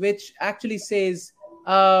box, which actually says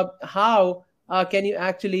how can you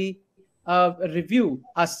actually review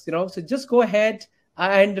us. So just go ahead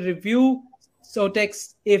and review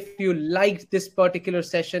Sotex if you liked this particular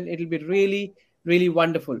session. It'll be really, really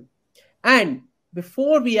wonderful. And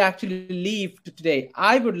before we actually leave to today,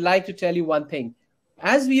 I would like to tell you one thing.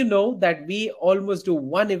 As we know that we almost do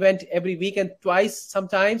one event every week and twice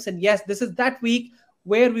sometimes. And yes, this is that week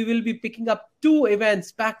where we will be picking up two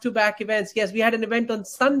events, back-to-back events. Yes, we had an event on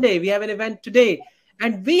Sunday. We have an event today.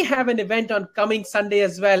 And we have an event on coming Sunday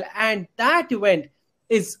as well. And that event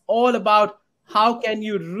is all about how can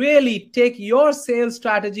you really take your sales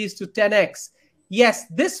strategies to 10x. Yes,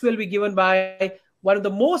 this will be given by one of the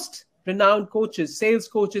most renowned coaches, sales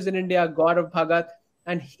coaches in India, Gaurav Bhagat,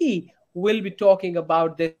 and he will be talking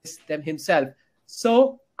about this them himself.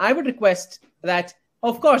 So I would request that,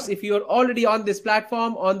 of course, if you're already on this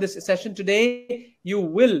platform, on this session today, you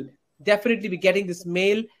will definitely be getting this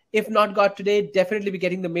mail. If not got today, definitely be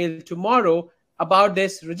getting the mail tomorrow about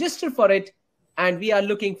this. Register for it, and we are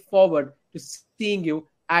looking forward to seeing you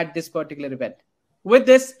at this particular event. With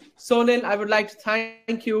this, Sonil, I would like to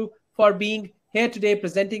thank you for being here today,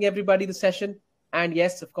 presenting everybody the session. And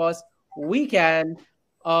yes, of course, we can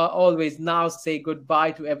always now say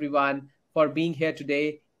goodbye to everyone for being here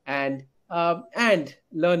today and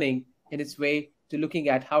learning in its way to looking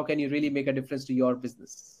at how can you really make a difference to your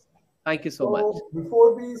business. Thank you so much. So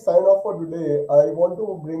before we sign off for today, I want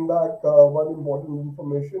to bring back one important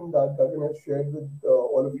information that Gagan has shared with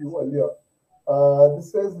all of you earlier.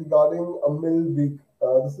 This is regarding a mill week.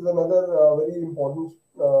 This is another very important,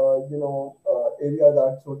 area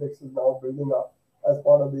that Sotex is now building up as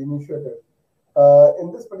part of the initiative.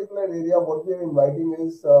 In this particular area, what we are inviting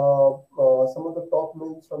is some of the top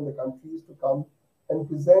mills from the countries to come and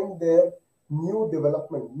present their new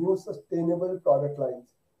development, new sustainable product lines.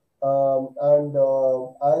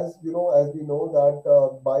 As you know, as we know that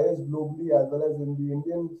buyers globally as well as in the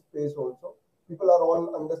Indian space also, people are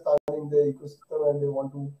all understanding the ecosystem and they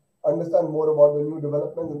want to understand more about the new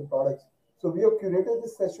developments in the products. So we have curated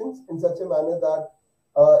these sessions in such a manner that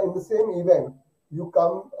in the same event, you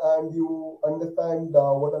come and you understand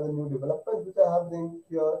what are the new developments which are happening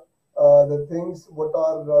here, the things what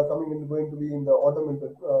are coming and going to be in the autumn in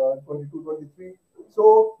 22-23.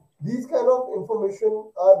 So these kind of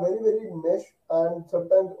information are very, very niche and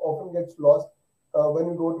sometimes often gets lost when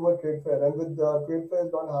you go to a trade fair. And with the trade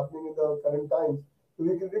fairs not happening in the current times, so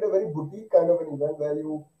we created a very boutique kind of an event where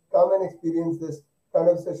you come and experience this kind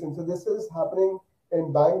of session. So this is happening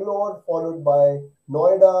in Bangalore, followed by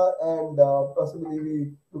Noida, and possibly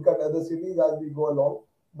we look at other cities as we go along.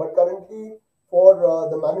 But currently, for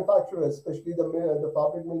the manufacturers, especially the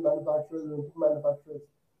fabric mill manufacturers and knitting manufacturers,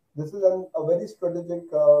 this is a very strategic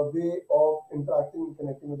way of interacting and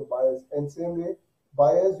connecting with the buyers. And same way,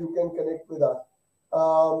 buyers, you can connect with us.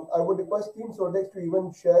 I would request Team Sotex to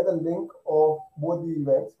even share the link of both the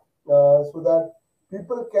events so that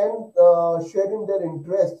people can share in their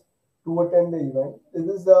interest to attend the event. This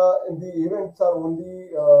is the events are only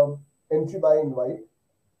entry by invite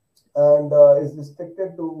and is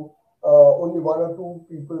restricted to only one or two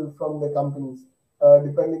people from the companies,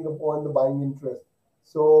 depending upon the buying interest.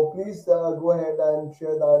 So please go ahead and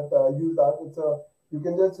share that, use that. You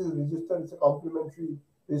can just register. It's a complimentary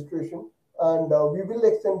registration, and we will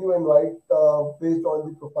extend you invite based on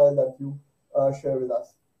the profile that you share with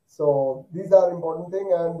us. So these are important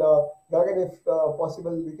thing. And Gagan, if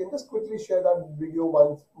possible, we can just quickly share that video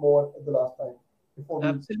once more at the last time before we.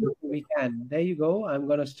 Absolutely, we can. There you go. I'm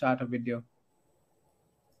going to start a video.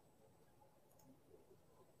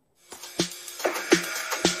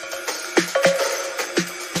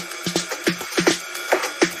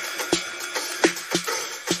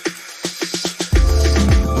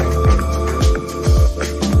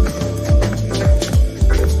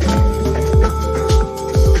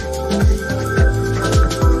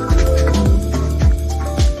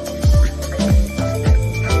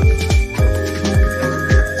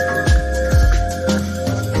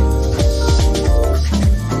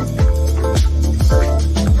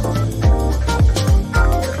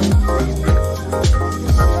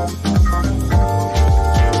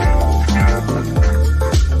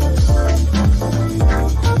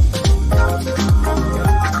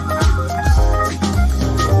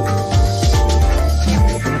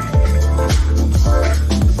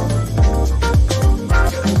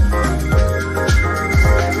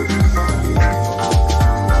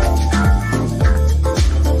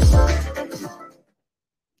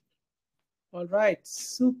 All right,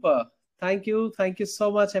 super. Thank you. Thank you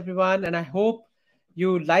so much, everyone. And I hope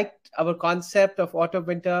you liked our concept of Autumn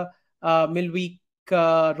Winter Mill Week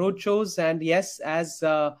roadshows. And yes, as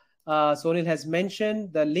Sonil has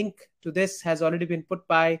mentioned, the link to this has already been put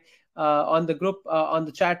by on the group, on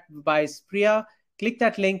the chat by Priya. Click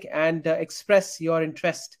that link and express your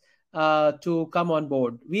interest to come on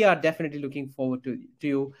board. We are definitely looking forward to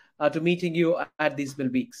you, to meeting you at these Mill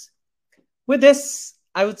Weeks. With this,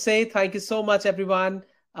 I would say thank you so much, everyone,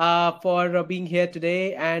 for being here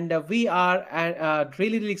today. And we are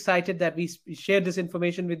really, really excited that we shared this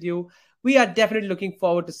information with you. We are definitely looking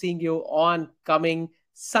forward to seeing you on coming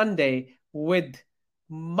Sunday with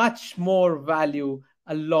much more value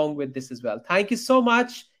along with this as well. Thank you so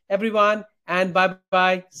much, everyone. And bye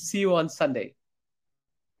bye. See you on Sunday.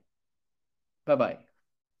 Bye bye.